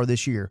so far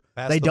this year?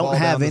 Pass they the don't ball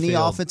have down the any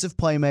field. offensive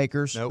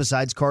playmakers Nope.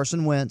 besides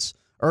Carson Wentz.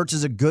 Ertz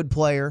is a good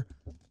player.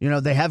 You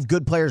know, they have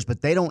good players,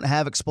 but they don't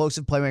have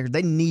explosive playmakers.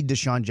 They need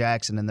Deshaun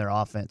Jackson in their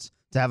offense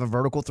to have a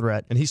vertical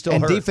threat. And he's still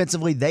and hurt.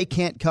 Defensively, they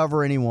can't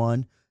cover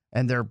anyone,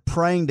 and they're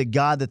praying to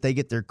God that they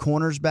get their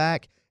corners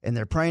back, and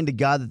they're praying to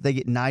God that they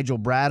get Nigel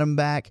Bradham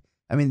back.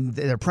 I mean,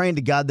 they're praying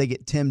to God they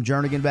get Tim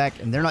Jernigan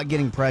back, and they're not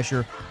getting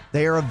pressure.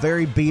 They are a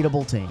very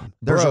beatable team.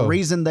 There's a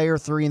reason they are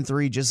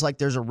 3-3, just like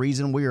there's a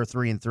reason we are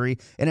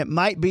 3-3. And it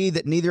might be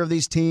that neither of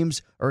these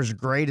teams are as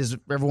great as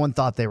everyone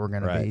thought they were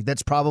going to be.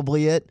 That's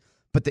probably it.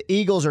 But the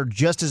Eagles are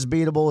just as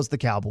beatable as the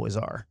Cowboys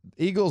are.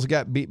 Eagles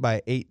got beat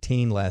by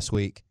 18 last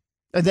week.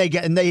 And they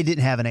didn't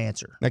have an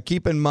answer. Now,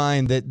 keep in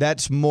mind that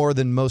that's more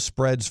than most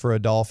spreads for a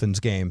Dolphins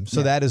game.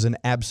 So that is an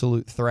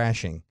absolute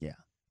thrashing. Yeah.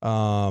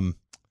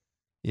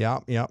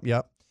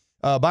 Yep.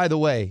 By the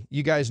way,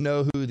 you guys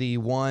know who the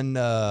one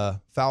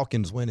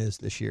Falcons win is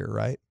this year,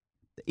 right?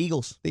 The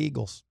Eagles. The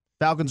Eagles.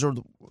 Falcons are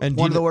one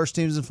of the worst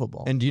teams in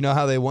football. And do you know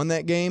how they won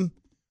that game?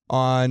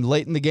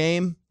 Late in the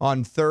game,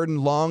 on 3rd and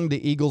long,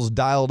 the Eagles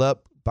dialed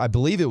up, I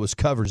believe it was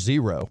cover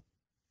 0.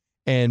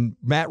 And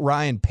Matt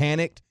Ryan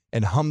panicked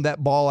and hummed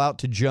that ball out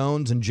to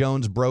Jones, and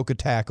Jones broke a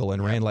tackle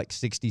and ran like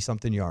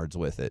 60-something yards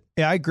with it.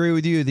 Yeah, I agree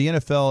with you. The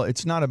NFL,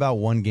 it's not about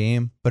one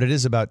game, but it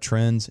is about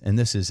trends, and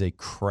this is a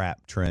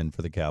crap trend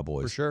for the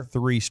Cowboys. For sure.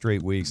 3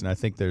 straight weeks, and I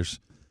think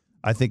there's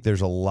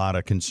a lot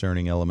of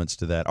concerning elements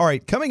to that. All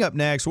right, coming up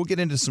next, we'll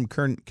get into some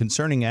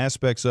concerning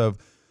aspects of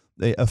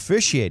the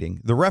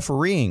officiating, the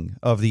refereeing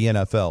of the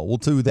NFL. We'll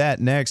do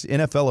that next.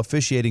 NFL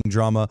officiating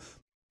drama.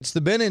 It's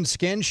the Ben and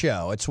Skin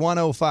Show. It's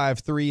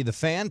 105.3 The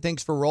Fan.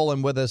 Thanks for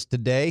rolling with us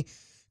today.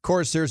 Of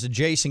course, there's a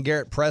Jason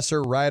Garrett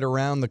presser right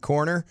around the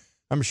corner.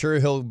 I'm sure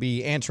he'll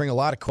be answering a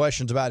lot of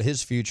questions about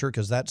his future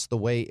because that's the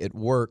way it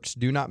works.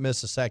 Do not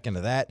miss a second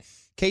of that.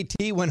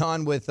 KT went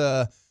on with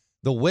the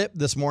whip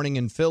this morning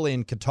in Philly,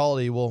 and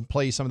Cataldi will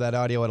play you some of that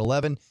audio at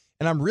 11.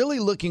 And I'm really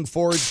looking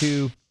forward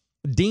to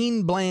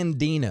Dean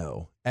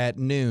Blandino at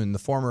noon, the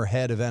former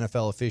head of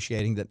NFL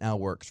officiating that now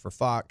works for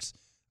Fox.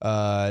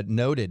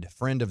 Noted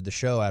friend of the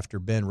show after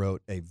Ben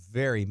wrote a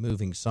very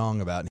moving song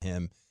about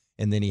him,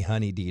 and then he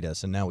honeydeed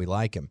us, and now we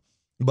like him.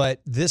 But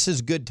this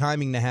is good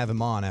timing to have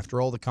him on. After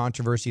all the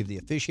controversy of the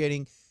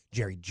officiating,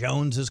 Jerry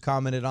Jones has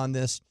commented on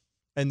this,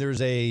 and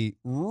there's a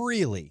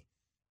really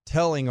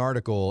telling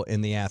article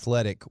in The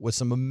Athletic with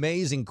some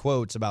amazing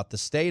quotes about the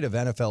state of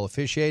NFL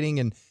officiating,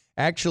 and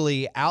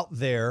actually out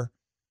there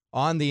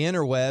on the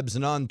interwebs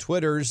and on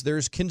Twitters,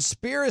 there's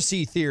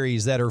conspiracy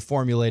theories that are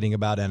formulating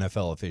about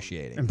NFL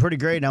officiating. And pretty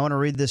great. And I want to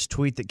read this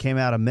tweet that came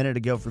out a minute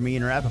ago from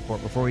Ian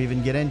Rappaport before we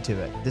even get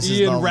into it.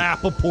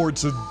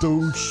 Rappaport's a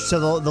douche.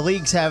 So the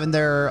league's having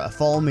their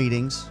fall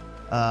meetings,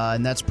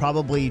 and that's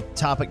probably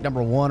topic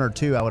number 1 or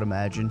 2, I would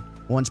imagine.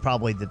 One's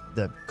probably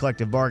the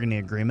collective bargaining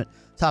agreement.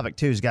 Topic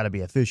 2 has got to be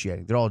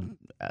officiating.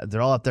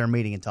 They're all up there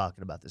meeting and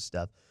talking about this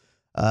stuff.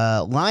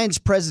 Lions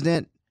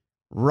president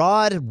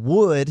Rod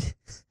Wood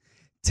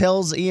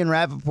tells Ian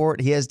Rappaport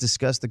he has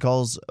discussed the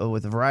calls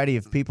with a variety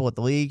of people at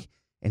the league,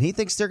 and he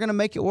thinks they're going to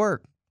make it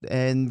work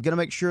and going to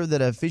make sure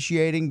that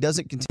officiating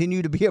doesn't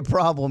continue to be a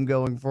problem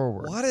going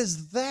forward. What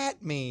does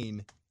that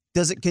mean?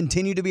 Does it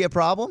continue to be a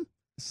problem?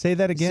 Say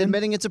that again. He's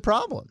admitting it's a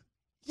problem.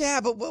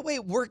 Yeah, but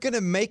wait, we're going to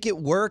make it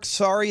work?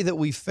 Sorry that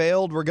we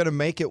failed. We're going to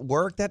make it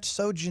work? That's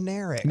so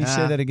generic. Can you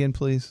say that again,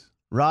 please?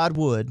 Rod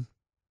Wood,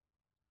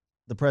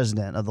 the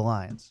president of the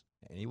Lions.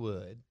 And he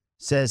would.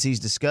 Says he's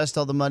discussed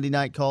all the Monday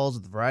night calls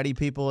with a variety of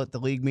people at the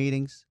league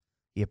meetings.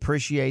 He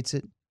appreciates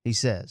it. He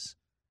says,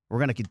 we're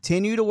going to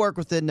continue to work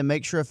with it to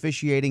make sure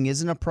officiating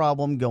isn't a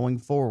problem going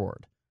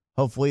forward.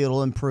 Hopefully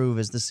it'll improve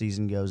as the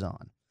season goes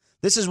on.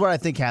 This is what I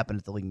think happened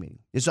at the league meeting.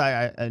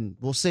 And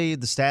we'll see,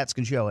 the stats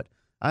can show it.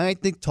 I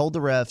think told the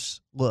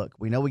refs, look,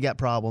 we know we got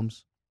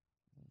problems.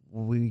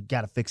 We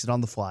got to fix it on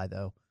the fly,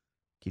 though.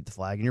 Keep the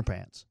flag in your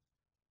pants.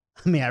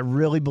 I mean, I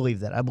really believe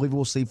that. I believe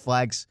we'll see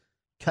flags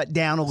cut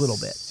down a little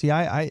bit. See,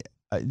 I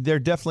there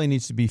definitely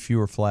needs to be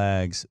fewer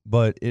flags,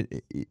 but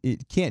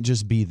it can't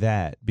just be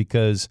that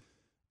because,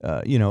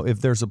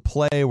 if there's a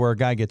play where a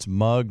guy gets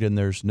mugged and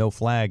there's no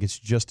flag, it's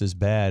just as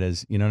bad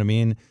as, you know what I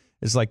mean?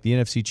 It's like the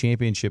NFC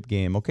Championship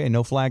game. Okay,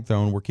 no flag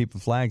thrown. We're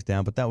keeping flags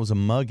down, but that was a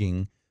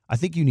mugging. I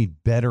think you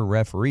need better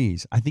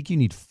referees. I think you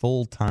need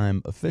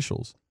full-time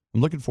officials.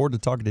 I'm looking forward to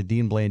talking to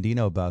Dean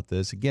Blandino about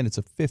this. Again, it's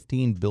a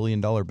 $15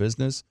 billion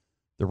business.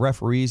 The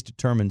referees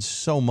determine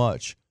so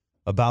much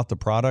about the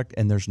product,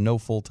 and there's no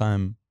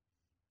full-time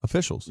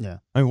officials. Yeah.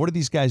 I mean, what are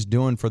these guys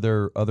doing for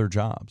their other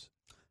jobs?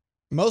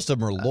 Most of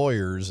them are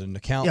lawyers and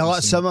accountants. Yeah,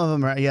 some of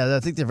them are. Yeah, I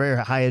think they're very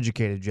high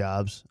educated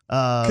jobs.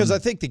 Because I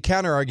think the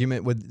counter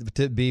argument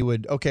would be,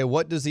 okay,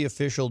 what does the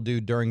official do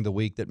during the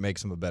week that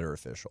makes him a better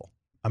official?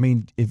 I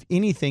mean, if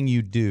anything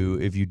you do,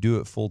 if you do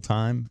it full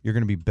time, you're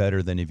going to be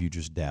better than if you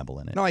just dabble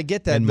in it. No, I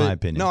get that. In my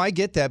opinion. No, I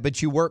get that.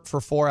 But you work for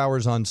 4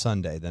 hours on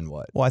Sunday, then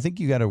what? Well, I think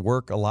you got to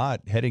work a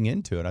lot heading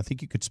into it. I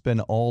think you could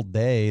spend all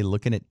day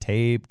looking at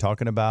tape,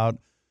 talking about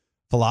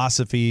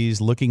philosophies,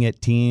 looking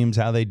at teams,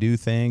 how they do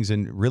things,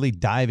 and really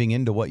diving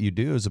into what you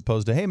do, as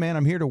opposed to, hey, man,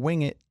 I'm here to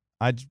wing it.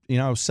 I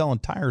was selling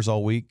tires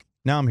all week.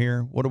 Now I'm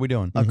here. What are we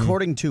doing?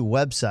 According to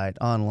website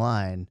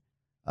online,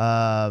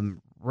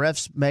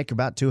 refs make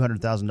about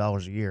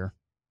 $200,000 a year.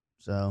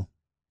 So,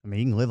 I mean,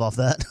 you can live off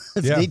that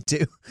if you need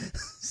to.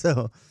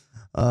 So,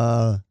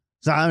 I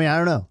mean,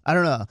 I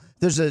don't know.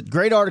 There's a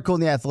great article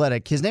in The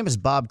Athletic. His name is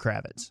Bob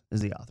Kravitz,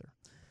 is the author.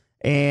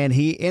 And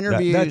he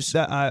interviews.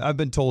 I've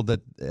been told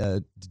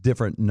that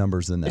different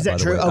numbers than that. Is that by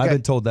the true? way. Okay. I've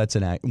been told that's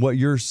what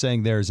you're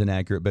saying there is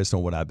inaccurate based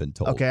on what I've been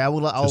told. Okay, I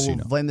will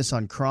blame this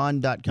on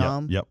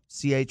Chron.com. Yep.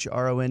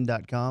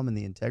 CHRON.com and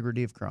the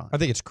integrity of Chron. I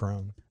think it's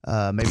Crone.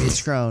 Maybe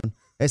it's Chron.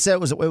 It said it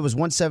was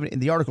 170.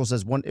 The article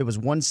says it was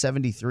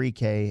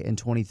 173K in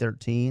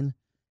 2013,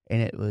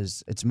 and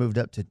it's moved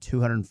up to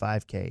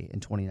 205K in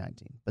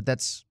 2019. But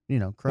that's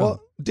Chron. Well,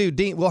 dude,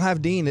 Dean, we'll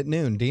have Dean at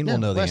noon. Dean will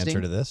know the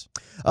answer to this.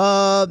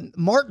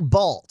 Mark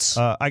Baltz.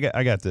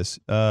 I got this.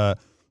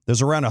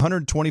 There's around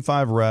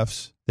 125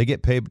 refs. They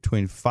get paid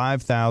between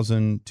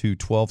 $5,000 to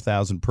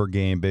 $12,000 per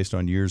game based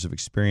on years of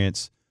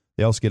experience.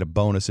 They also get a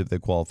bonus if they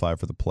qualify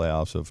for the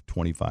playoffs of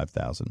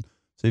 $25,000.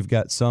 So you've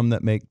got some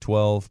that make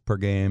 12 per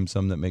game,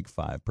 some that make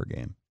 5 per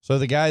game. So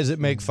the guys that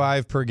make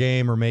 5 per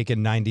game are making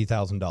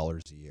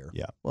 $90,000 a year.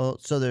 Yeah. Well,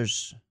 so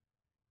there's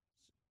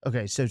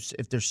okay. So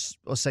if there's,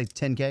 let's say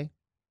 10K.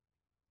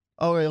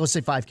 Oh, let's say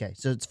 5K.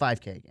 So it's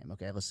 5K a game.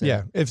 Okay, let's say.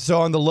 Yeah. If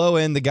so, on the low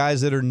end, the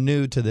guys that are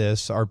new to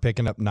this are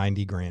picking up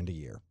 $90,000 a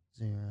year,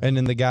 and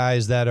then the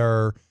guys that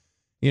are,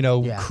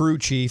 crew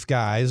chief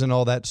guys and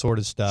all that sort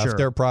of stuff, Sure.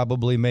 they're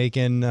probably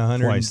making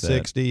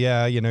 160.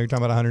 Yeah, you're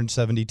talking about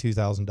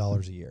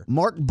 $172,000 a year.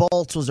 Mark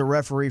Baltz was a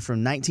referee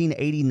from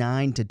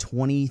 1989 to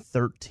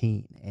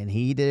 2013, and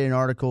he did an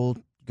article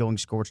going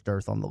scorched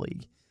earth on the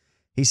league.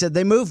 He said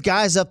they move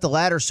guys up the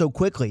ladder so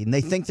quickly, and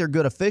they think they're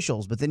good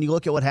officials. But then you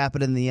look at what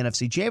happened in the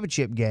NFC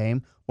Championship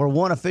game, where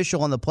one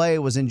official on the play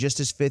was in just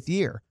his 5th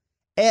year.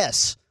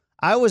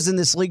 I was in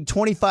this league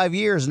 25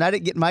 years, and I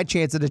didn't get my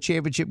chance at a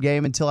championship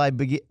game until I'd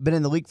been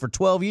in the league for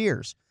 12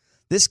 years.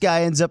 This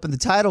guy ends up in the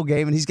title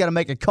game, and he's got to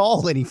make a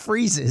call, and he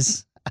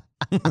freezes.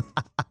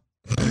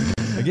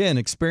 Again,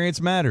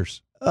 experience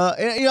matters.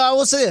 I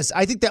will say this.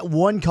 I think that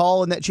one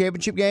call in that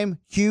championship game,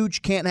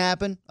 huge, can't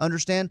happen,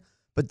 understand?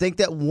 But think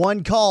that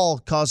one call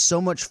caused so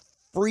much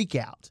freak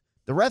out.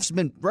 The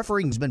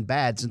refereeing's been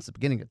bad since the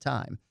beginning of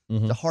time.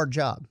 Mm-hmm. It's a hard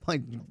job.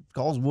 Like,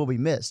 calls will be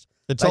missed.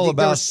 It's But all I think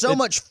about there's so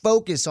much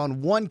focus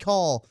on one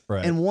call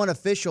Right. and one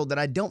official that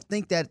I don't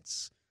think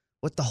that's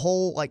what the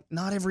whole,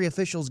 not every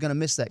official is going to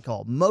miss that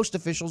call. Most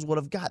officials would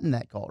have gotten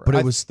that call right. But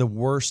it was the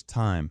worst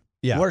time.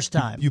 Yeah. Worst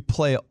time. You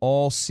play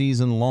all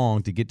season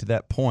long to get to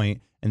that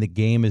point, and the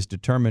game is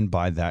determined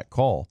by that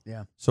call.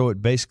 Yeah. So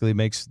it basically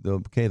makes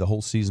the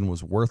whole season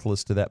was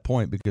worthless to that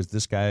point because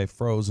this guy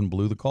froze and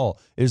blew the call.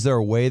 Is there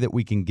a way that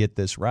we can get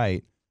this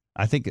right?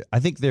 I think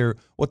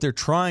what they're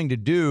trying to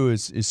do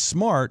is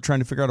smart, trying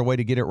to figure out a way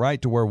to get it right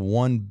to where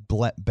one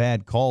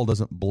bad call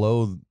doesn't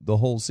blow the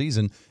whole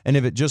season. And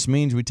if it just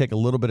means we take a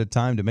little bit of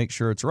time to make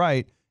sure it's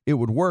right, it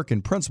would work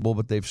in principle,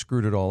 but they've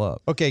screwed it all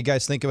up. Okay,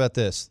 guys, think about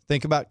this.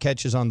 Think about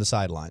catches on the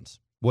sidelines.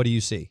 What do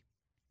you see?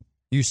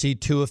 You see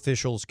 2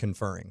 officials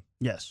conferring.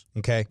 Yes.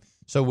 Okay.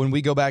 So when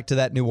we go back to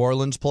that New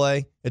Orleans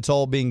play, it's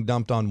all being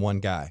dumped on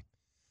one guy.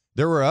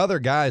 There were other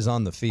guys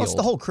on the field. Well, it's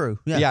the whole crew.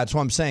 Yeah, that's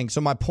what I'm saying.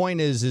 So my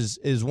point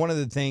is one of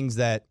the things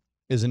that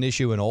is an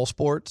issue in all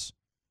sports.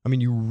 I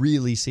mean, you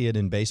really see it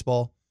in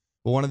baseball.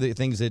 But one of the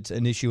things that's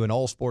an issue in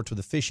all sports with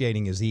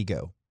officiating is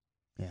ego.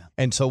 Yeah.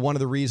 And so one of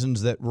the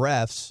reasons that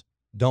refs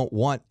don't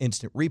want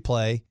instant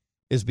replay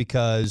is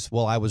because,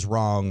 well, I was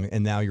wrong,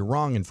 and now you're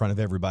wrong in front of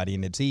everybody,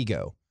 and it's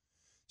ego.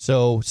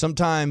 So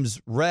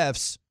sometimes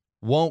refs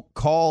won't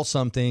call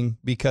something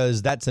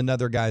because that's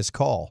another guy's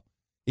call,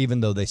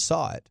 even though they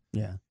saw it.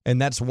 Yeah. And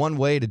that's one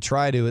way to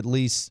try to at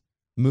least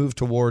move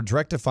towards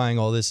rectifying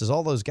all this is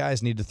all those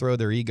guys need to throw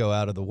their ego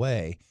out of the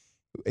way.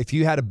 If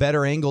you had a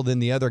better angle than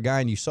the other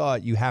guy and you saw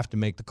it, you have to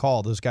make the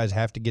call. Those guys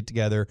have to get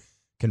together,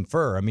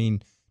 confer. I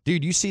mean,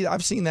 dude,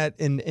 I've seen that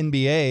in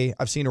NBA.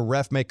 I've seen a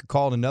ref make a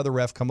call and another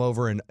ref come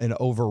over and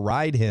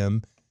override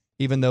him,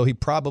 even though he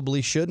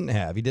probably shouldn't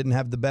have. He didn't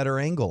have the better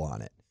angle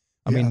on it.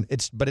 I mean,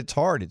 it's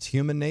hard. It's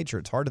human nature.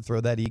 It's hard to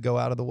throw that ego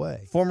out of the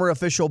way. Former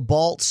official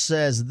Baltz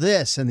says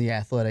this in The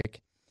Athletic.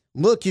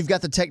 Look, you've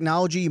got the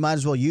technology. You might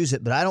as well use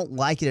it, but I don't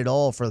like it at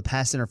all for the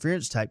pass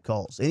interference type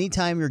calls.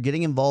 Anytime you're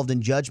getting involved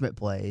in judgment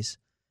plays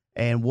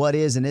and what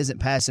is and isn't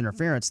pass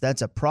interference,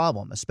 that's a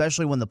problem,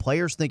 especially when the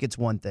players think it's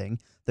one thing,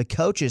 the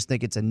coaches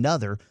think it's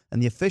another,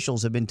 and the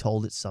officials have been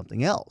told it's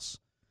something else.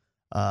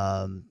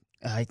 I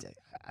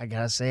I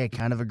gotta say, I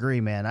kind of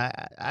agree, man.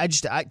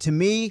 To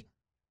me,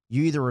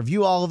 you either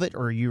review all of it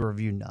or you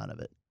review none of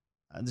it.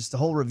 Just the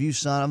whole review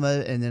some of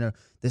it, and then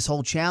this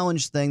whole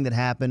challenge thing that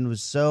happened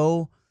was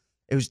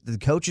the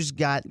coaches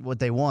got what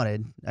they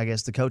wanted. I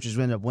guess the coaches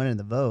ended up winning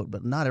the vote,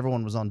 but not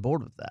everyone was on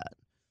board with that.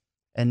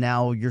 And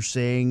now you're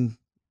seeing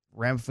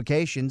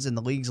ramifications, and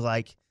the league's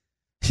like,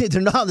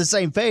 they're not on the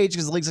same page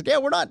because the league's like, yeah,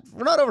 we're not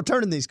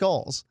overturning these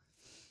calls.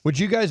 Would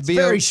you guys be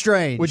very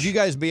strange? Would you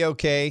guys be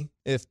okay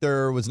if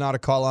there was not a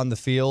call on the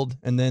field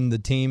and then the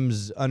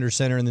team's under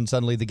center and then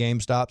suddenly the game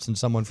stops and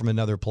someone from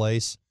another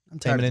place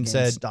came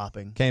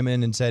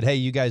in and said, hey,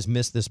 you guys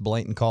missed this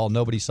blatant call.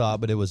 Nobody saw it,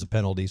 but it was a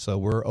penalty, so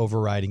we're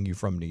overriding you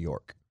from New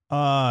York.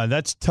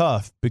 That's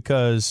tough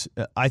because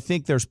I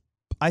think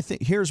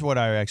here's what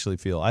I actually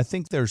feel. I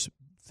think there's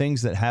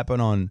things that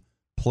happen on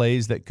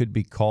plays that could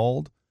be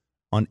called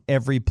on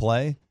every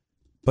play,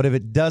 but if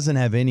it doesn't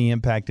have any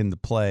impact in the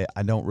play,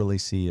 I don't really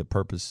see a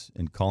purpose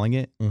in calling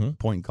it,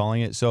 point in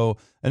calling it. So,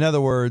 in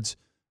other words,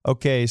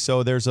 okay,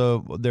 so there's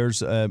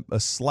a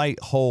slight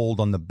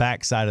hold on the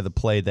backside of the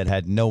play that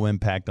had no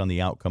impact on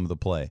the outcome of the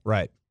play.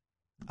 Right.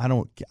 I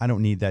don't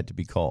need that to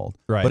be called.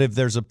 Right. But if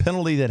there's a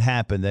penalty that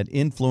happened that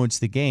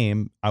influenced the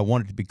game, I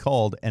want it to be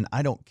called, and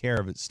I don't care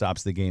if it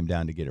stops the game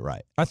down to get it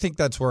right. I think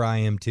that's where I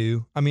am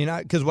too. I mean,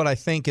 because what I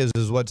think is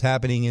what's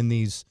happening in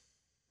these,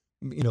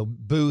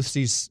 booths,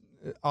 these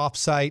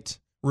off-site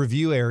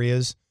review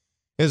areas,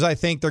 is I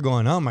think they're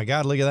going, oh my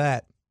God, look at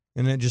that,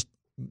 and then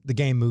the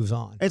game moves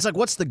on. It's like,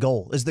 what's the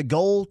goal? Is the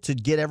goal to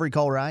get every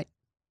call right?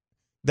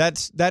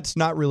 That's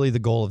not really the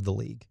goal of the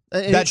league.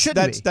 It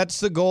shouldn't be.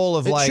 That's the goal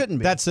of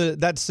that's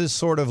this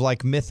sort of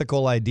like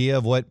mythical idea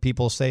of what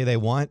people say they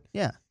want.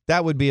 Yeah.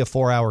 That would be a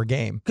 4-hour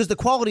game. Because the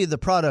quality of the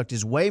product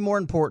is way more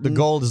important. The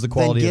goal is the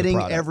quality than of the getting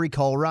product. every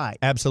call right.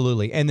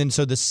 Absolutely. And then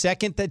so the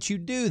second that you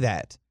do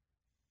that,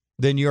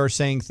 then you're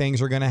saying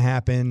things are going to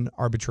happen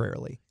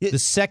arbitrarily. The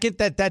second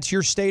that that's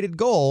your stated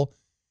goal,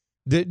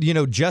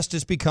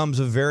 justice becomes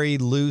a very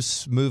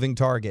loose moving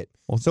target.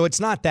 So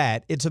it's not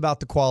that. It's about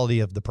the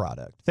quality of the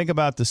product. Think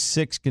about the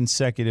 6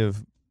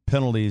 consecutive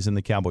penalties in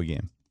the Cowboy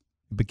game.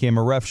 It became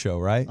a ref show,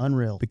 right?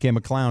 Unreal. It became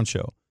a clown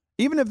show.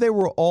 Even if they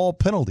were all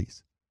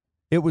penalties,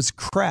 it was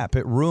crap.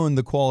 It ruined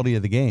the quality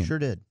of the game. Sure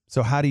did.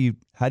 So how do you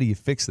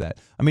fix that?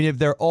 I mean, if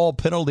they're all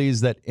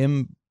penalties that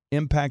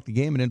impact the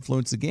game and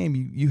influence the game,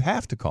 you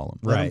have to call them.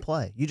 Let them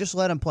play. You just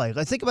let them play.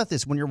 Like, think about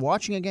this when you're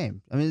watching a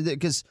game. I mean,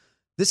 because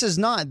the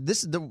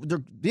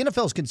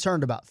NFL is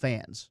concerned about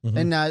fans,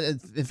 and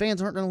if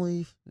fans aren't going to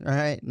leave, all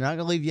right, they're not going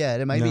to leave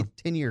yet. It might be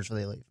 10 years before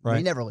they leave. Right.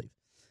 They never leave.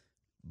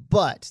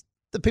 But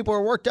the people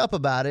are worked up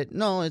about it.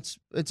 No, it's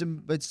a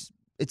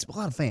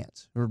lot of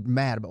fans who are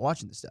mad about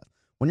watching this stuff.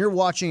 When you're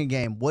watching a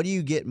game, what do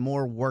you get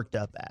more worked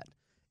up at?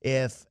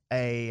 If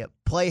a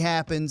play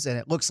happens and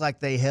it looks like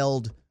they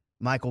held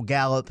Michael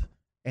Gallup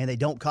and they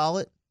don't call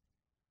it,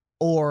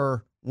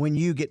 or when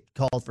you get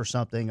called for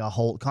something, a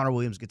hold, Connor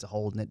Williams gets a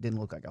hold and it didn't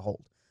look like a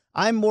hold.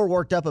 I'm more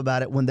worked up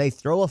about it when they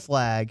throw a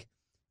flag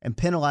and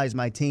penalize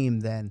my team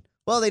than,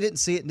 well, they didn't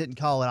see it and didn't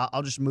call it.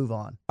 I'll just move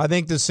on. I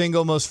think the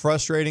single most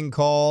frustrating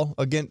call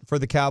for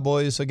the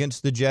Cowboys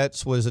against the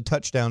Jets was a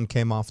touchdown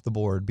came off the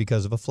board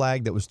because of a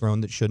flag that was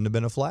thrown that shouldn't have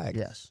been a flag.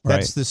 Yes.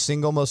 That's the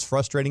single most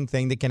frustrating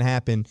thing that can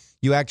happen.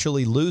 You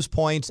actually lose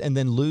points and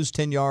then lose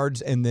 10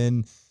 yards, and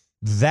then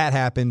that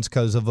happens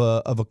because of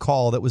a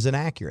call that was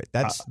inaccurate.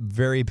 That's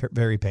very,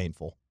 very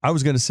painful. I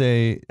was going to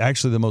say,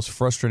 actually, the most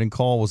frustrating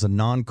call was a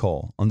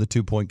non-call on the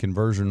 2-point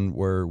conversion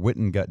where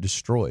Witten got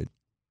destroyed.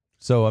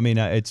 So, I mean,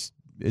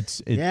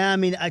 yeah, I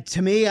mean,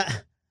 to me,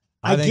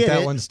 I think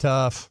that it. one's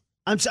tough.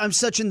 I'm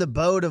such in the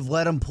boat of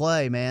let them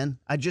play, man.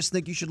 I just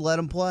think you should let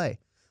them play.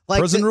 Like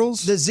prison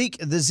rules? The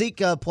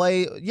Zeke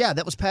play, yeah,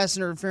 that was pass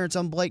interference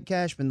on Blake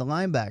Cashman, the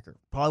linebacker.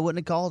 Probably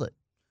wouldn't have called it,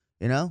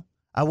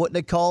 I wouldn't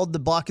have called the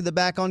block in the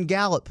back on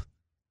Gallup.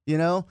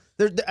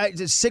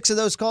 There's 6 of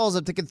those calls.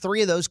 I'm thinking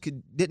 3 of those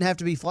didn't have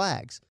to be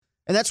flags.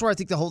 And that's where I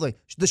think the whole thing,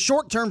 the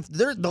short-term,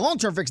 the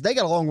long-term fix, they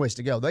got a long ways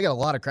to go. They got a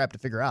lot of crap to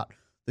figure out.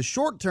 The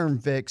short-term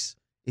fix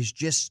is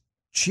just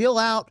chill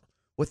out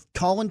with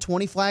calling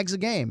 20 flags a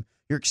game.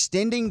 You're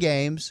extending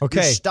games.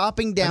 Okay. You're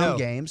stopping down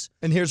games.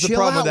 And here's the chill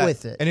problem out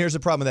with that. with it. And here's the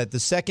problem with that. The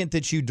second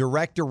that you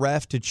direct a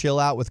ref to chill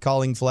out with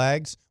calling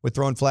flags, with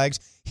throwing flags,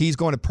 he's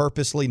going to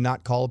purposely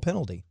not call a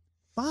penalty.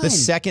 Fine. The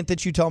second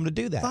that you tell him to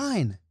do that.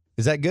 Fine.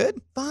 Is that good?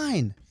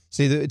 Fine.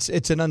 See,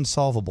 it's an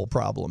unsolvable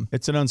problem.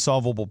 It's an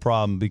unsolvable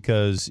problem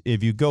because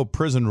if you go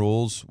prison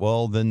rules,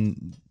 well,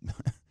 then,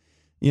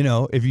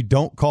 if you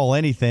don't call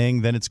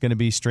anything, then it's going to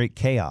be straight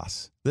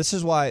chaos. This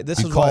is why.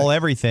 Call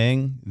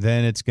everything,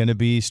 then it's going to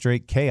be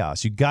straight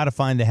chaos. You got to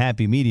find the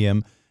happy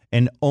medium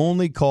and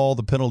only call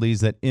the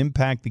penalties that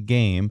impact the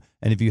game.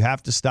 And if you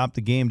have to stop the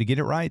game to get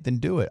it right, then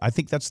do it. I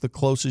think that's the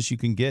closest you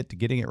can get to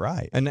getting it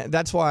right. And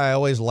that's why I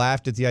always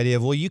laughed at the idea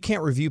of, well, you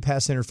can't review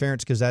pass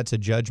interference because that's a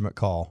judgment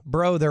call.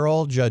 Bro, they're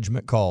all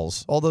judgment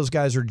calls. All those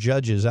guys are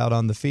judges out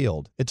on the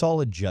field. It's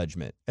all a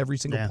judgment, every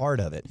single part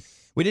of it.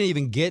 We didn't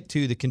even get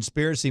to the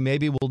conspiracy.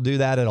 Maybe we'll do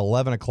that at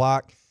 11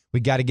 o'clock. We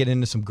got to get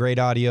into some great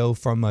audio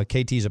from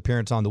KT's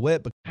appearance on The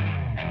Whip.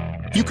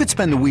 You could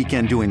spend the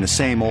weekend doing the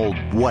same old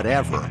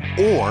whatever,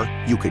 or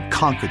you could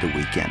conquer the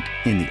weekend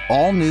in the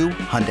all-new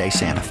Hyundai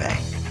Santa Fe.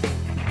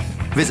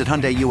 Visit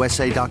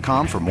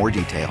HyundaiUSA.com for more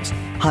details.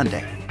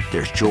 Hyundai,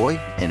 there's joy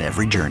in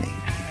every journey.